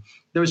chapter,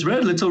 there is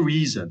very little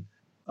reason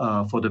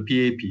for the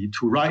PAP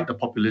to ride the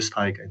populist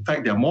tiger. In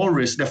fact, there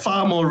are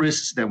far more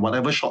risks than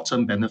whatever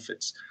short-term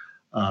benefits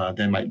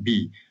there might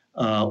be.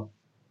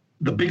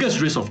 The biggest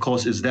risk, of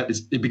course, is that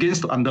it begins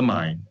to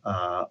undermine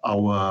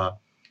our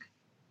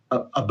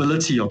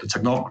ability of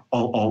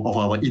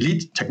our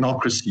elite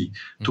technocracy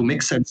to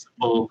make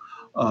sensible,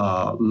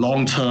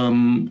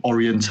 long-term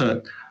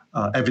oriented,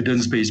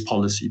 evidence-based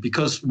policy.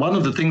 Because one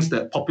of the things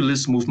that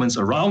populist movements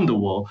around the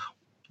world,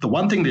 the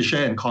one thing they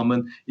share in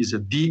common is a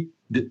deep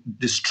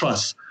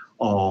distrust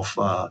of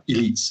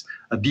elites,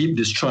 a deep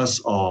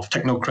distrust of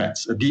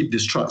technocrats, a deep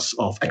distrust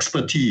of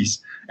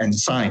expertise and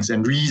science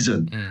and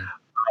reason.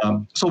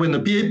 So when the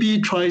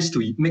PAP tries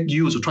to make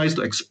use or tries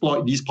to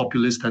exploit these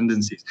populist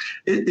tendencies,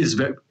 it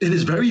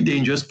is very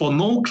dangerous for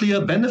no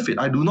clear benefit.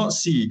 I do not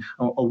see,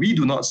 or we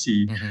do not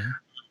see,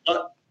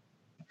 what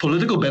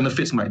political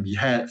benefits might be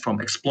had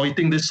from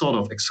exploiting this sort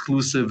of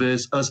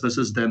exclusivist, us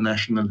versus them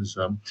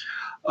nationalism,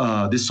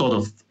 this sort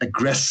of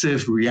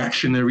aggressive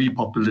reactionary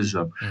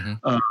populism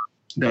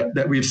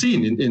that we've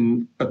seen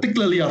in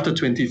particularly after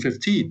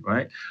 2015,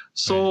 right?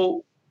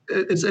 So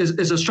it's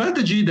a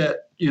strategy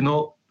that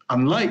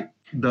unlike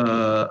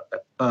the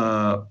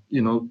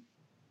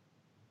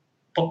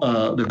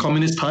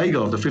communist tiger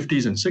of the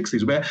 50s and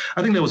 60s, where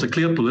I think there was a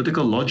clear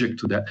political logic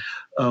to that.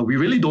 We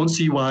really don't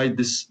see why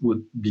this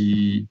would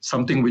be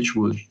something which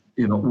would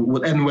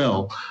end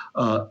well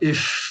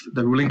if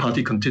the ruling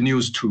party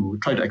continues to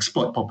try to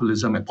exploit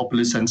populism and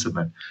populist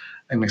sentiment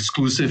and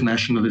exclusive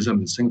nationalism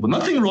in Singapore.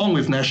 Nothing wrong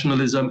with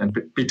nationalism and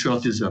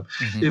patriotism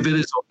if it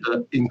is of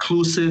the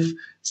inclusive,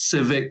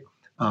 civic,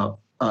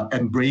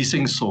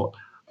 embracing sort.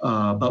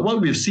 But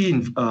what we've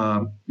seen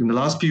in the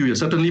last few years,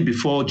 certainly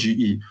before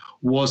GE,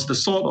 was the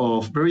sort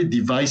of very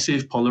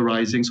divisive,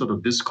 polarizing sort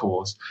of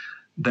discourse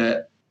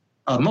that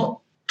are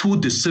not too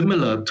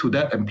dissimilar to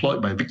that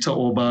employed by Viktor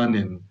Orban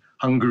in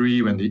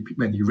Hungary when he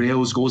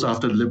goes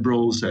after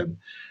liberals and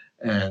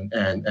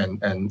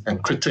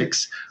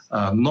critics,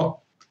 not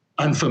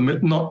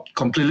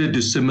completely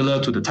dissimilar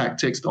to the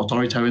tactics, the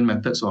authoritarian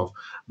methods of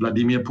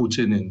Vladimir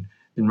Putin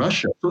in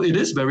Russia. So it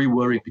is very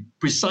worrying,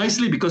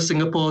 precisely because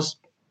Singapore's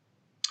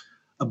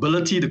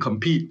ability to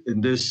compete in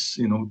this,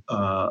 in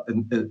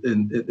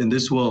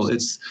this world,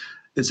 it's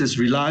its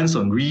reliance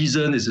on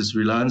reason, it's its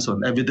reliance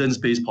on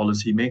evidence-based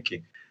policy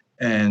making,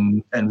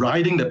 and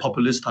riding the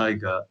populist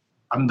tiger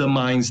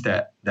undermines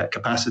that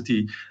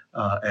capacity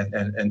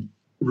and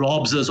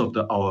robs us of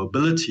our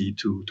ability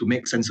to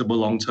make sensible,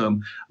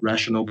 long-term,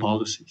 rational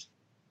policies.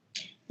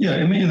 Yeah,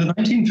 I mean, in the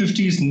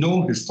 1950s,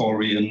 no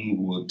historian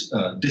would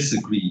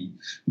disagree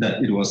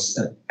that it was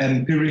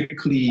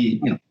empirically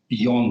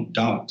beyond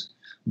doubt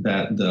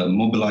that the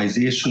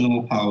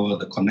mobilizational power,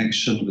 the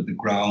connection with the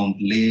ground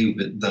lay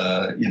with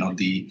the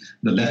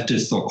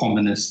leftist or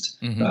communist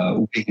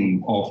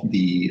wing of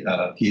the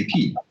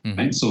PAP.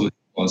 Right? So it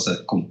was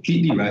a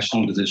completely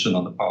rational decision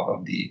on the part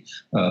of the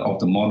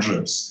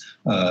moderates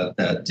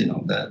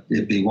that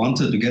if they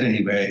wanted to get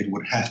anywhere, it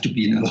would have to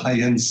be an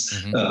alliance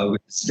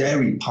with this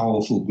very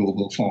powerful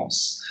global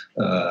force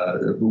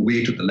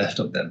way to the left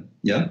of them.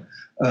 Yeah.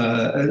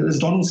 As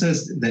Donald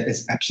says, there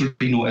is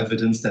absolutely no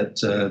evidence that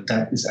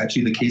that is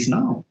actually the case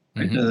now.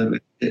 Right?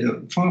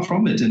 Far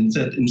from it.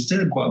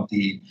 Instead, what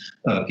the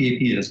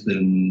PAP has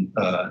been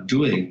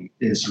doing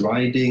is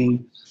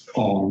riding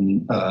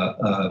on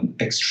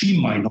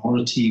extreme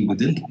minority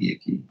within the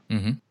PAP.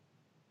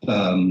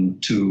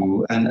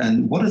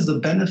 And what is the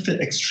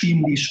benefit?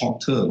 Extremely short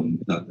term.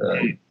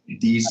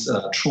 These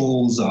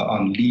trolls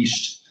are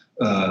unleashed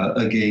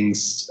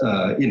against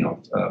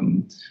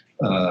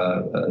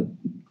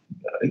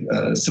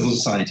civil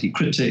society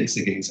critics,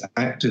 against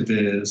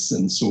activists,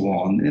 and so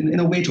on, in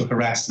a way to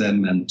harass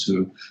them and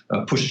to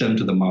push them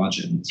to the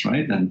margins,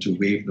 right? And to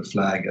wave the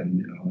flag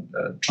and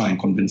try and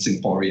convince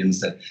Singaporeans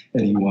that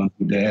anyone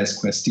who dares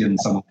question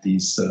some of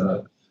these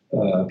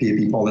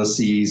PAP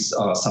policies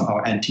are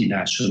somehow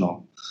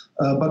anti-national.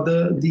 But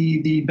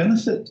the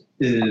benefit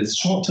is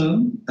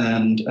short-term,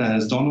 and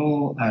as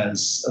Donald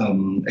has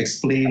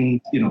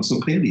explained, so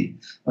clearly,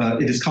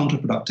 it is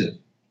counterproductive,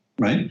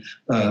 right?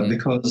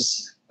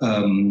 Because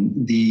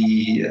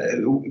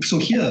so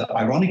here,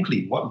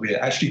 ironically, what we're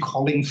actually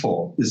calling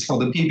for is for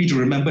the PAP to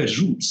remember its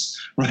roots,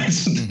 right?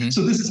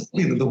 So this is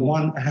the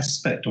one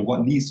aspect of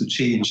what needs to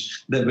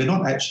change, that we're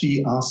not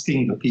actually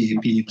asking the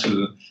PAP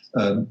to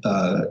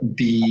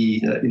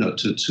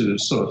to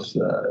sort of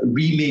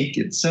remake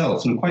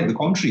itself. And quite the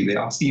contrary, we're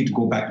asking it to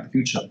go back to the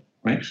future,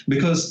 right?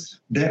 Because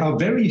there are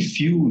very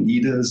few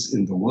leaders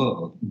in the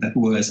world that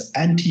were as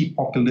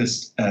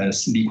anti-populist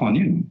as Lee Kuan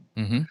Yew.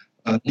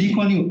 Lee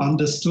Kuan Yew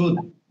understood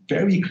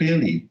very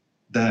clearly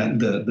that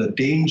the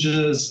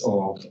dangers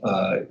of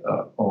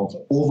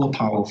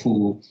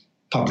overpowerful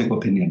public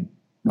opinion,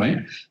 right?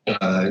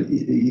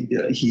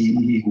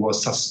 He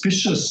was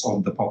suspicious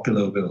of the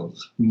popular will.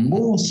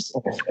 Most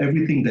of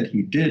everything that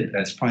he did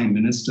as prime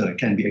minister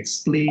can be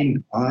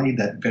explained by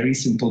that very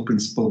simple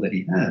principle that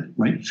he had,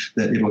 right?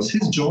 That it was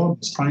his job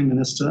as prime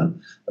minister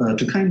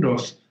to kind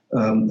of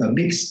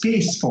make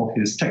space for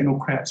his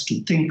technocrats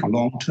to think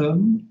long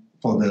term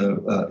for the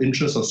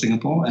interests of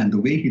Singapore. And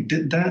the way he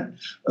did that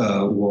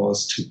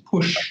was to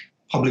push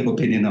public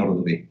opinion out of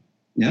the way.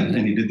 Yeah,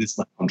 and he did this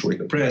by controlling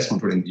the press,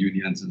 controlling the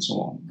unions, and so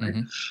on. Right?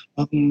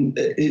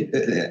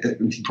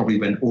 He probably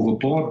went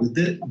overboard with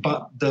it,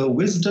 but the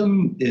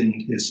wisdom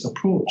in his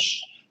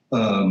approach,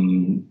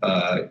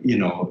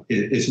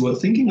 is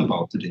worth thinking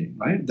about today,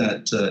 right?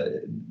 That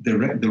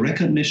the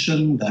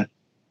recognition that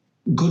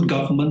good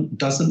government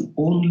doesn't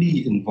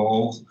only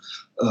involve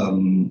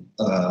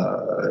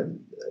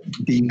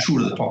being true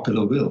to the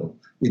popular will.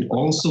 It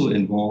also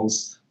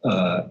involves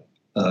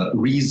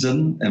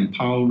reason,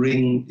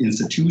 empowering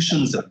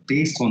institutions that are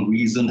based on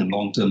reason and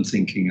long-term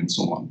thinking, and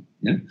so on.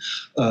 Yeah.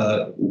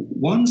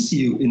 Once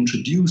you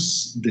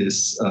introduce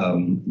this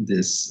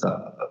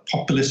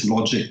populist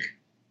logic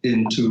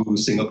into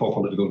Singapore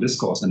political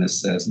discourse, and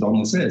as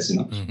Donald says,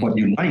 what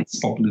unites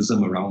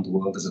populism around the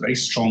world is a very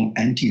strong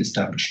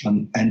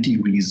anti-establishment,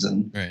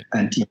 anti-reason,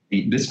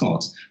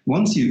 anti-discourse.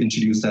 Once you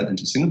introduce that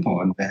into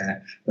Singapore, and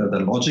where the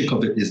logic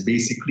of it is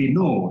basically,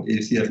 no,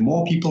 if you have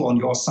more people on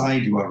your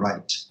side, you are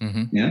right.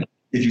 Yeah,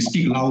 if you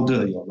speak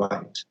louder, you're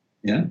right.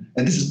 Yeah,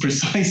 and this is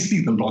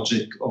precisely the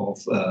logic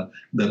of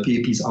the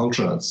PAP's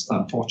ultras,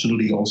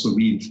 unfortunately also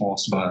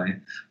reinforced by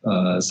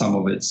some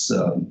of its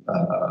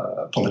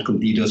political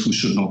leaders who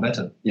should know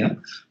better. Yeah,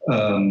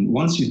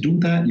 once you do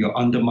that, you're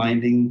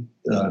undermining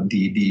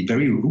the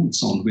very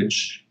roots on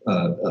which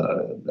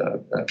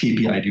PAP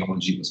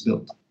ideology was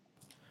built.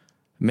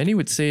 Many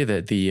would say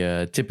that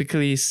the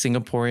typically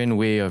Singaporean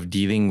way of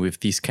dealing with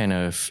these kind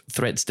of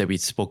threats that we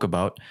spoke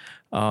about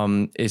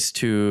is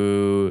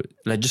to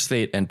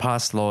legislate and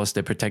pass laws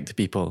that protect the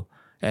people.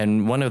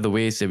 And one of the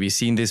ways that we've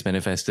seen this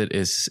manifested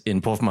is in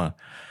POFMA.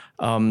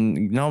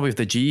 Now with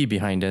the GE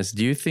behind us,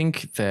 do you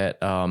think that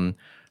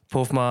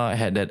POFMA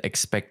had that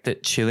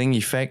expected chilling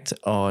effect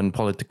on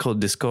political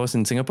discourse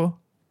in Singapore?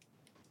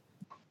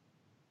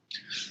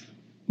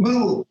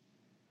 Well,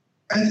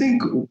 I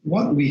think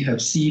what we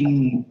have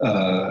seen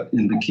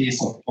in the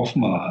case of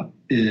POFMA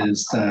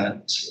is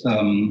that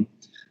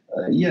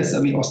yes, I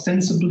mean,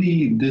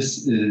 ostensibly,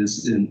 this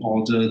is in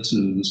order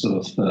to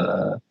sort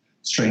of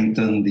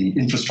strengthen the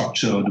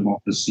infrastructure of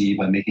democracy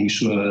by making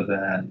sure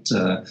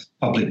that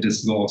public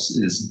discourse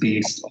is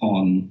based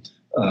on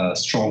a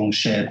strong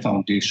shared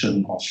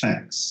foundation of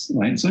facts,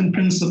 right? So in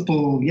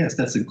principle, yes,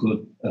 that's a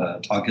good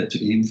target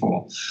to aim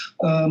for.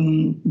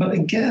 But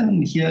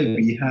again, here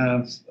we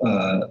have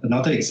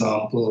another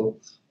example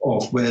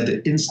of where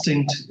the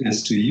instinct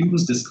is to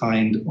use this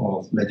kind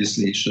of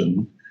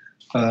legislation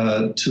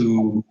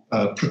to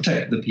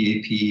protect the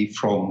PAP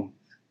from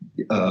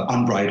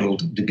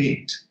unbridled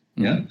debate.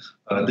 Yeah,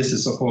 this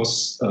is of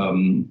course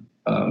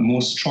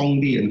most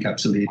strongly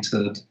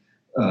encapsulated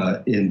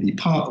in the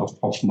part of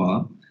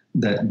POFMA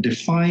that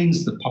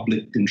defines the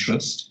public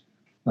interest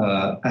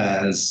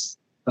as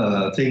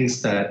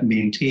things that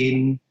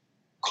maintain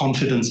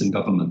confidence in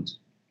government.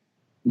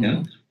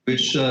 Yeah,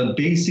 which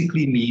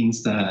basically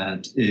means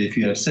that if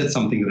you have said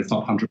something that is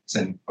not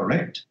 100%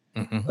 correct,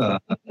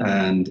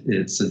 and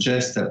it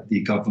suggests that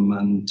the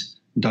government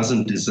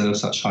doesn't deserve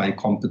such high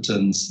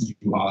competence,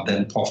 you are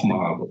then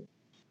POFMA-able,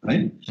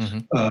 right?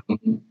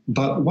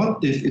 But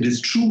what if it is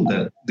true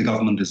that the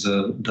government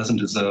doesn't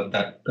deserve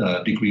that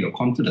degree of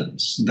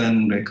confidence?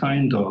 Then we're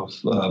kind of,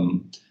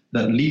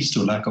 that leads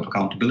to a lack of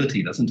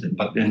accountability, doesn't it?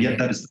 And yet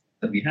that is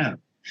that we have.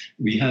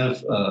 We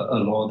have a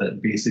law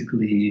that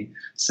basically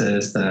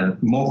says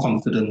that more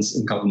confidence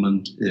in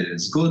government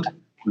is good,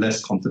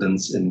 less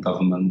confidence in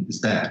government is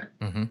bad,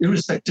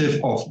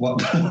 irrespective of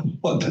whether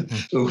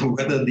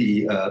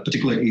the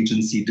particular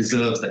agency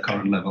deserves that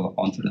current level of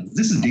confidence.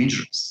 This is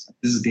dangerous.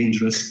 This is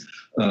dangerous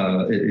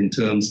in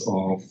terms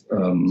of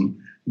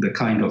the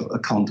kind of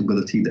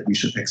accountability that we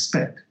should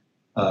expect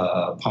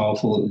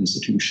powerful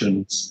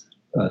institutions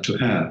to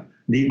have.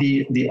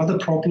 The other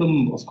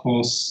problem, of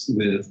course,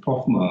 with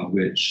POFMA,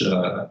 which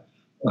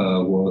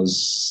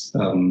was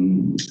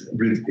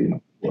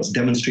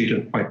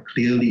demonstrated quite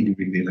clearly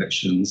during the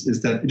elections,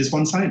 is that it is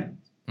one-sided.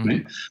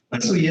 Right?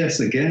 And so yes,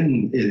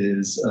 again, it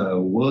is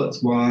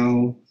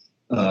worthwhile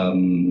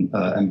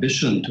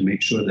ambition to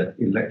make sure that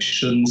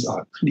elections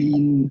are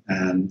clean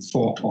and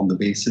fought on the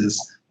basis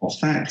of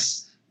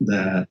facts,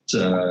 that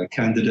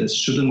candidates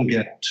shouldn't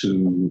get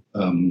to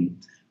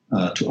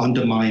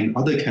undermine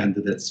other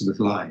candidates with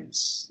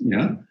lies.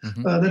 Yeah,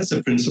 that's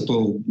a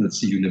principle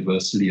that's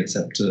universally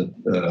accepted,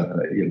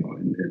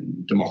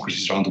 in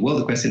democracies around the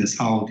world. The question is,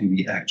 how do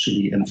we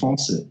actually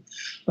enforce it?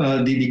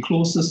 The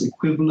closest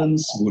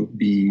equivalence would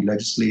be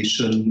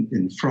legislation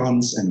in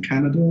France and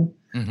Canada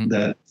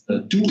that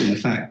do, in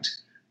fact,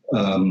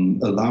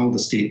 allow the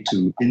state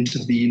to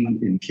intervene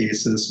in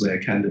cases where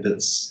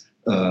candidates,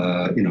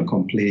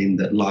 complain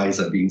that lies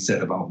are being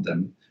said about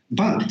them.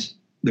 But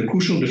the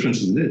crucial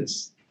difference is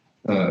this.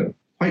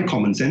 Quite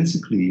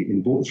commonsensically,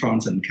 in both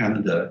France and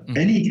Canada,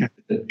 any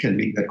candidate can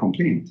make that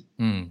complaint.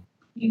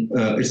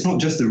 It's not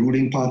just the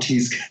ruling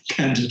party's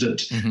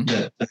candidate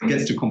that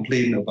gets to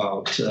complain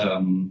about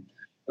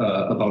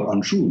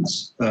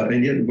untruths.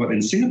 And yet, but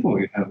in Singapore,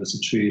 you have a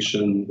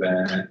situation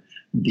where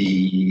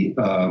the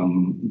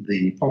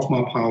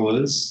POFMA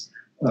powers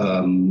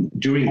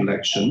during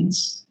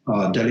elections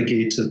are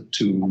delegated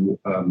to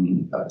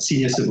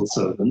senior civil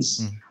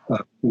servants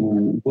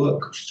who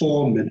work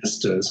for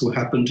ministers who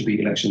happen to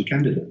be election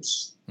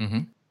candidates.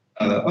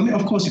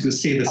 Of course, you could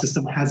say the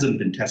system hasn't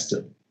been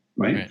tested,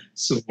 right?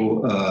 So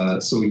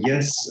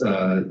yes,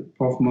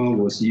 POFMA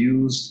was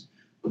used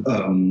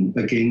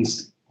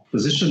against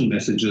opposition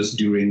messages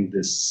during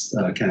this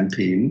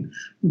campaign,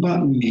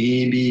 but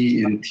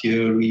maybe in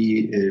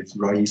theory, if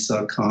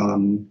Raisa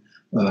Khan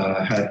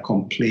had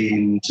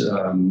complained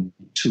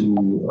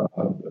to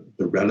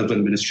the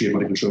relevant ministry, I'm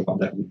not even sure what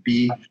that would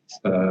be,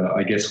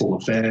 I guess Home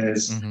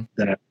Affairs,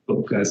 that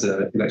look, as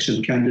an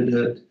election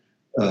candidate,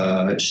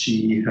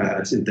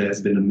 if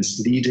there's been a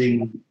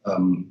misleading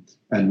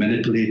and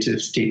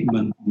manipulative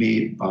statement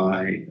made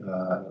by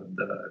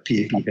the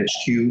PAP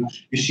HQ,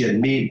 if she had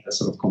made a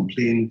sort of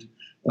complaint,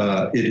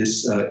 it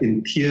is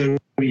in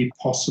theory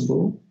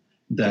possible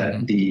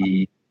that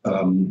the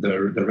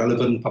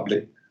relevant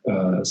public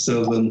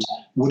servant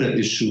would have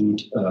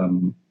issued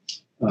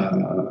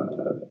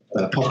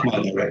a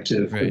POFMA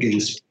directive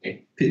against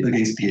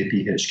PAP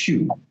HQ.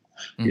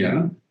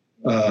 Yeah.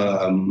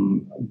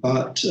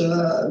 But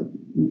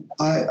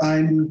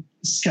I'm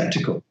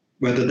skeptical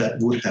whether that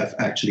would have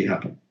actually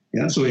happened.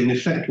 Yeah. So in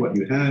effect, what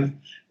you have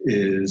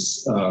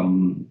is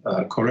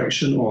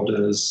correction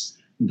orders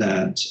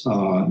that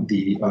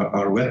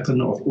are a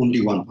weapon of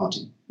only one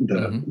party,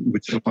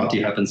 whichever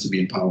party happens to be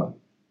in power,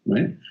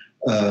 right?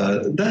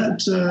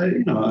 That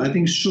I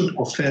think should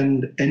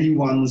offend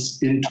anyone's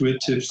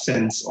intuitive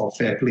sense of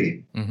fair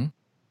play.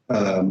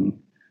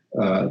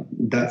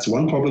 That's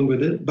one problem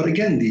with it. But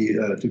again,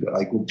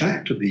 I go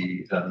back to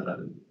the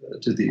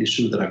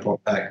issue that I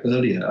brought back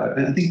earlier.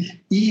 I think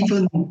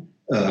even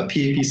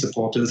PAP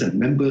supporters and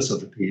members of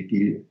the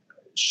PAP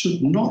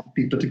should not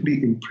be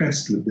particularly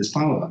impressed with this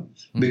power,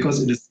 because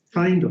it is the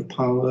kind of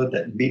power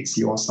that makes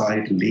your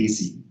side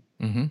lazy.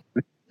 If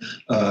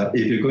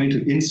you're going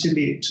to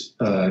insulate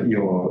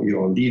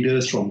your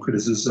leaders from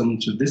criticism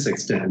to this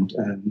extent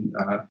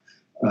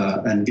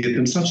and give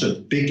them such a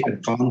big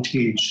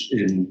advantage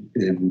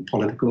in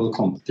political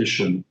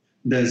competition,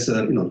 there's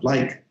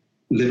like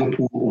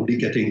Liverpool only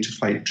getting to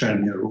fight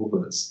Tranmere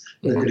Rovers,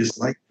 it is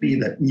likely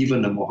that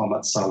even a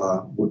Mohamed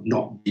Salah would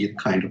not be the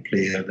kind of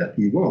player that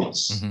he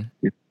was.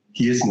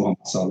 He is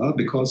Mohamed Salah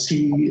because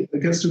he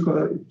gets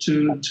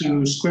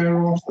to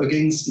square off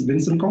against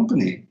Vincent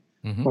Kompany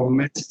of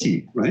Man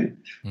City, right?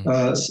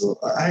 So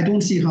I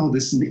don't see how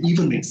this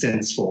even makes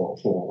sense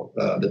for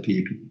the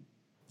PAP.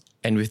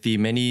 And with the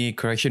many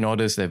correction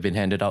orders that have been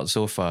handed out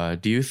so far,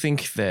 do you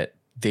think that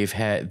they've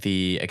had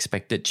the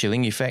expected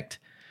chilling effect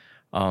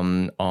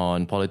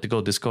on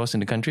political discourse in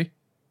the country?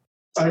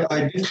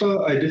 I differ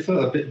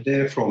a bit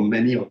there from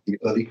many of the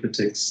early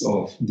critics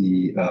of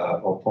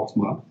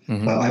POFMA.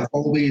 I've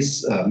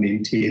always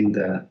maintained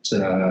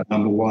that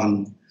number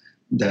one,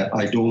 that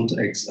I don't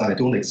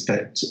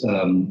expect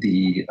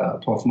the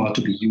POFMA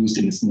to be used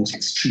in its most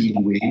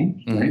extreme way,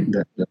 right?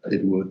 That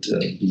it would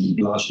be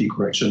largely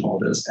correction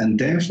orders, and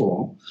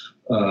therefore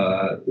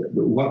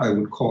what I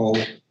would call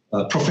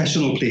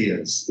professional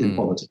players in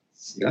politics.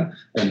 Yeah,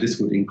 and this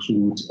would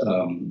include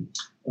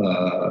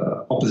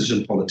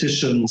opposition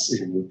politicians,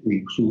 it would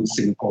include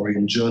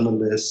Singaporean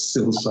journalists,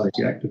 civil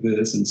society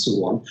activists, and so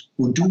on,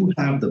 who do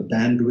have the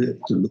bandwidth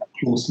to look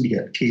closely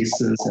at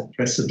cases, at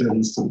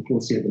precedents, to look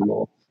closely at the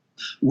law,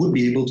 would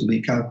be able to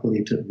make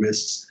calculated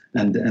risks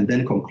and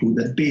then conclude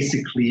that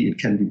basically it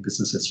can be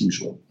business as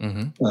usual.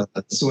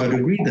 So I'd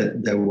agree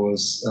that there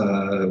was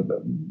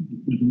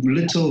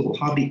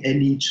hardly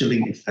any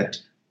chilling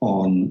effect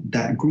on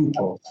that group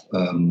of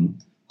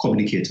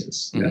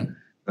communicators,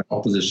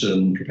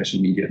 opposition,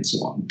 professional media, and so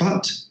on.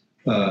 But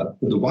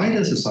the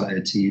wider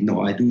society,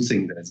 no, I do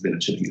think there's been a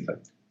chilling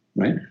effect.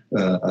 right?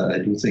 I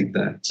do think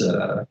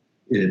that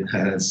it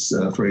has,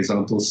 for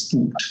example,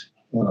 spooked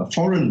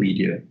foreign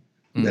media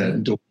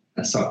that don't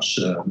have such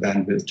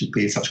bandwidth to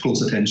pay such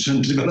close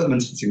attention to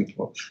developments in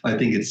Singapore. I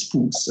think it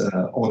spooks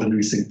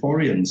ordinary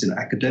Singaporeans,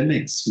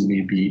 academics who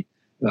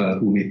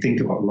may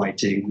think about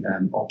writing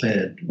an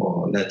op-ed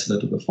or letter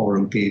to the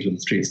forum page of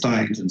the Straits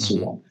Times and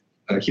so on.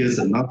 Here's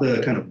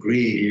another kind of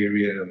gray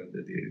area.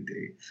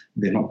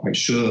 They're not quite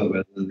sure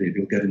whether they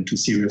will get into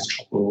serious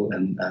trouble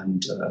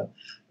and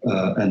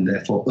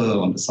therefore err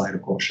on the side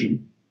of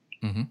caution.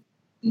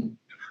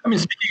 I mean,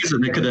 speaking as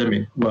an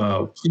academic,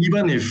 well,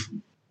 even if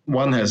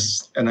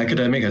an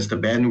academic has the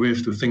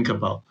bandwidth to think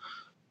about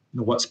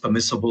what's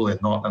permissible and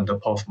not under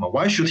POFMA,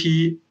 why should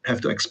he have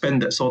to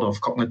expend that sort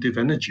of cognitive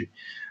energy?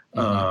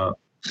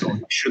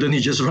 Shouldn't he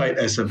just write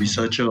as a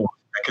researcher or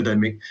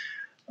academic?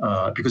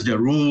 Because there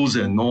are rules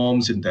and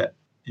norms in that,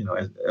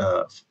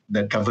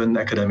 that govern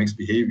academics'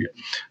 behavior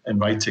and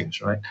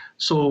writings, right?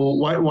 So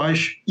why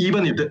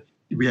even if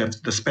we have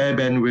the spare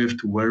bandwidth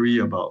to worry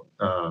about,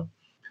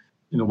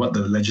 what the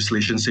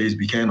legislation says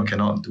we can or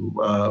cannot do,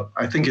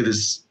 I think it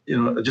is,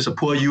 just a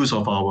poor use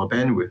of our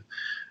bandwidth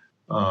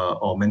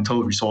or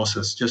mental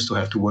resources just to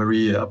have to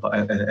worry about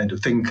and to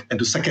think and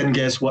to second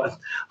guess what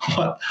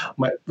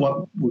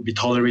would be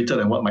tolerated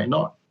and what might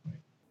not.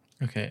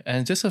 Okay,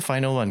 and just a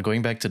final one,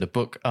 going back to the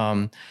book.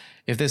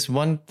 If there's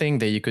one thing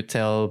that you could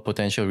tell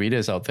potential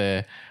readers out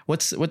there,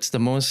 what's the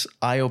most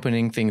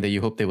eye-opening thing that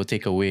you hope they will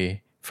take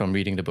away from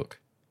reading the book?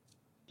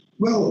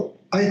 Well,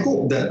 I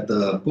hope that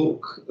the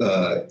book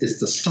is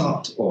the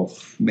start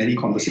of many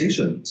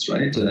conversations,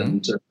 right?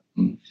 And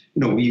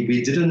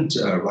we didn't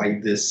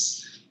write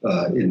this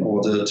in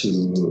order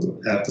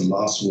to have the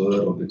last word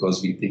or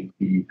because we think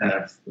we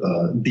have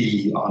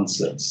the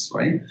answers,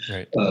 right?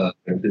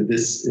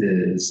 This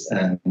is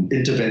an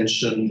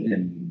intervention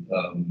in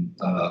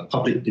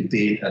public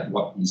debate at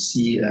what we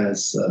see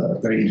as a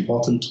very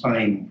important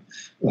time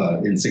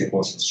in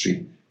Singapore's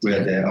history,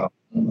 where there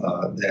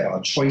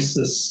are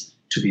choices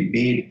to be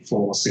made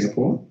for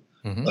Singapore,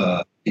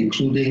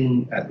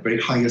 including at the very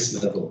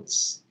highest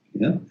levels.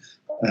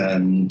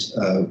 And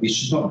we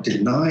should not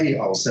deny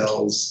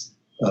ourselves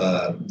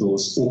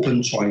those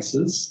open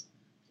choices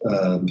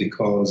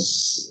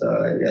because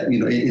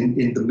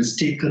in the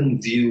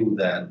mistaken view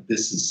that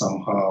this is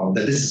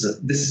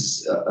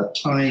a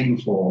time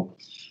for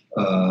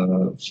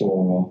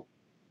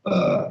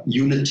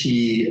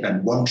unity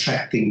and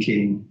one-track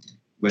thinking,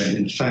 when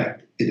in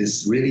fact it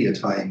is really a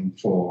time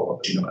for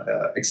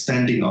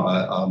expanding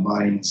our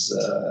minds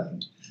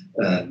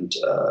and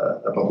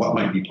about what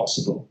might be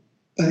possible.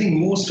 I think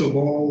most of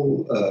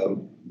all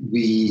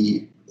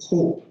we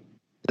hope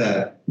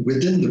that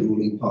within the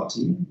ruling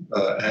party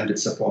and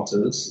its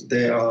supporters,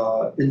 there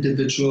are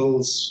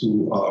individuals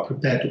who are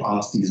prepared to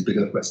ask these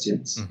bigger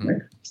questions,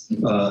 right?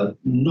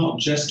 Not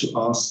just to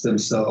ask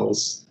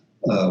themselves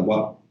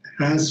what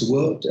has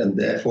worked and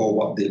therefore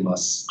what they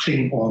must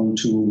cling on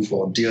to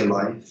for dear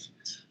life,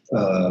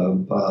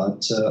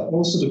 but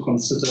also to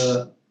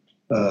consider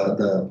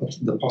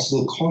the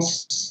possible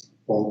costs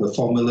of the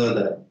formula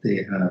that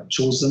they have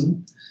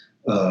chosen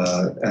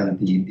and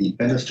the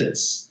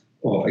benefits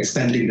of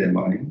expanding their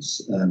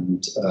minds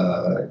and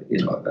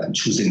and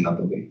choosing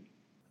another way.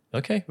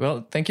 Okay,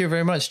 well, thank you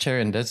very much,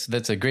 Charan.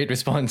 That's a great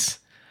response.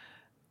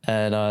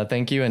 And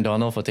thank you and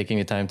Donald for taking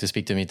the time to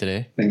speak to me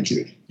today. Thank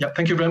you. Yeah,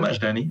 thank you very much,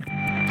 Danny.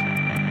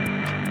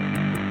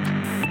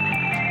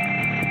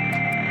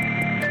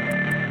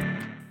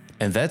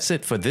 And that's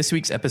it for this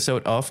week's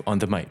episode of On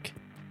the Mic.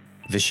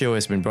 The show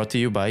has been brought to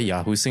you by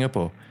Yahoo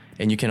Singapore,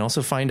 and you can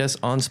also find us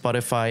on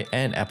Spotify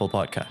and Apple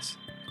Podcasts.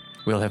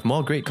 We'll have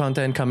more great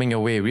content coming your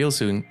way real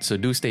soon, so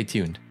do stay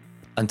tuned.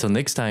 Until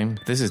next time,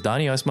 this is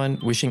Dani Osman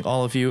wishing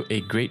all of you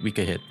a great week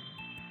ahead.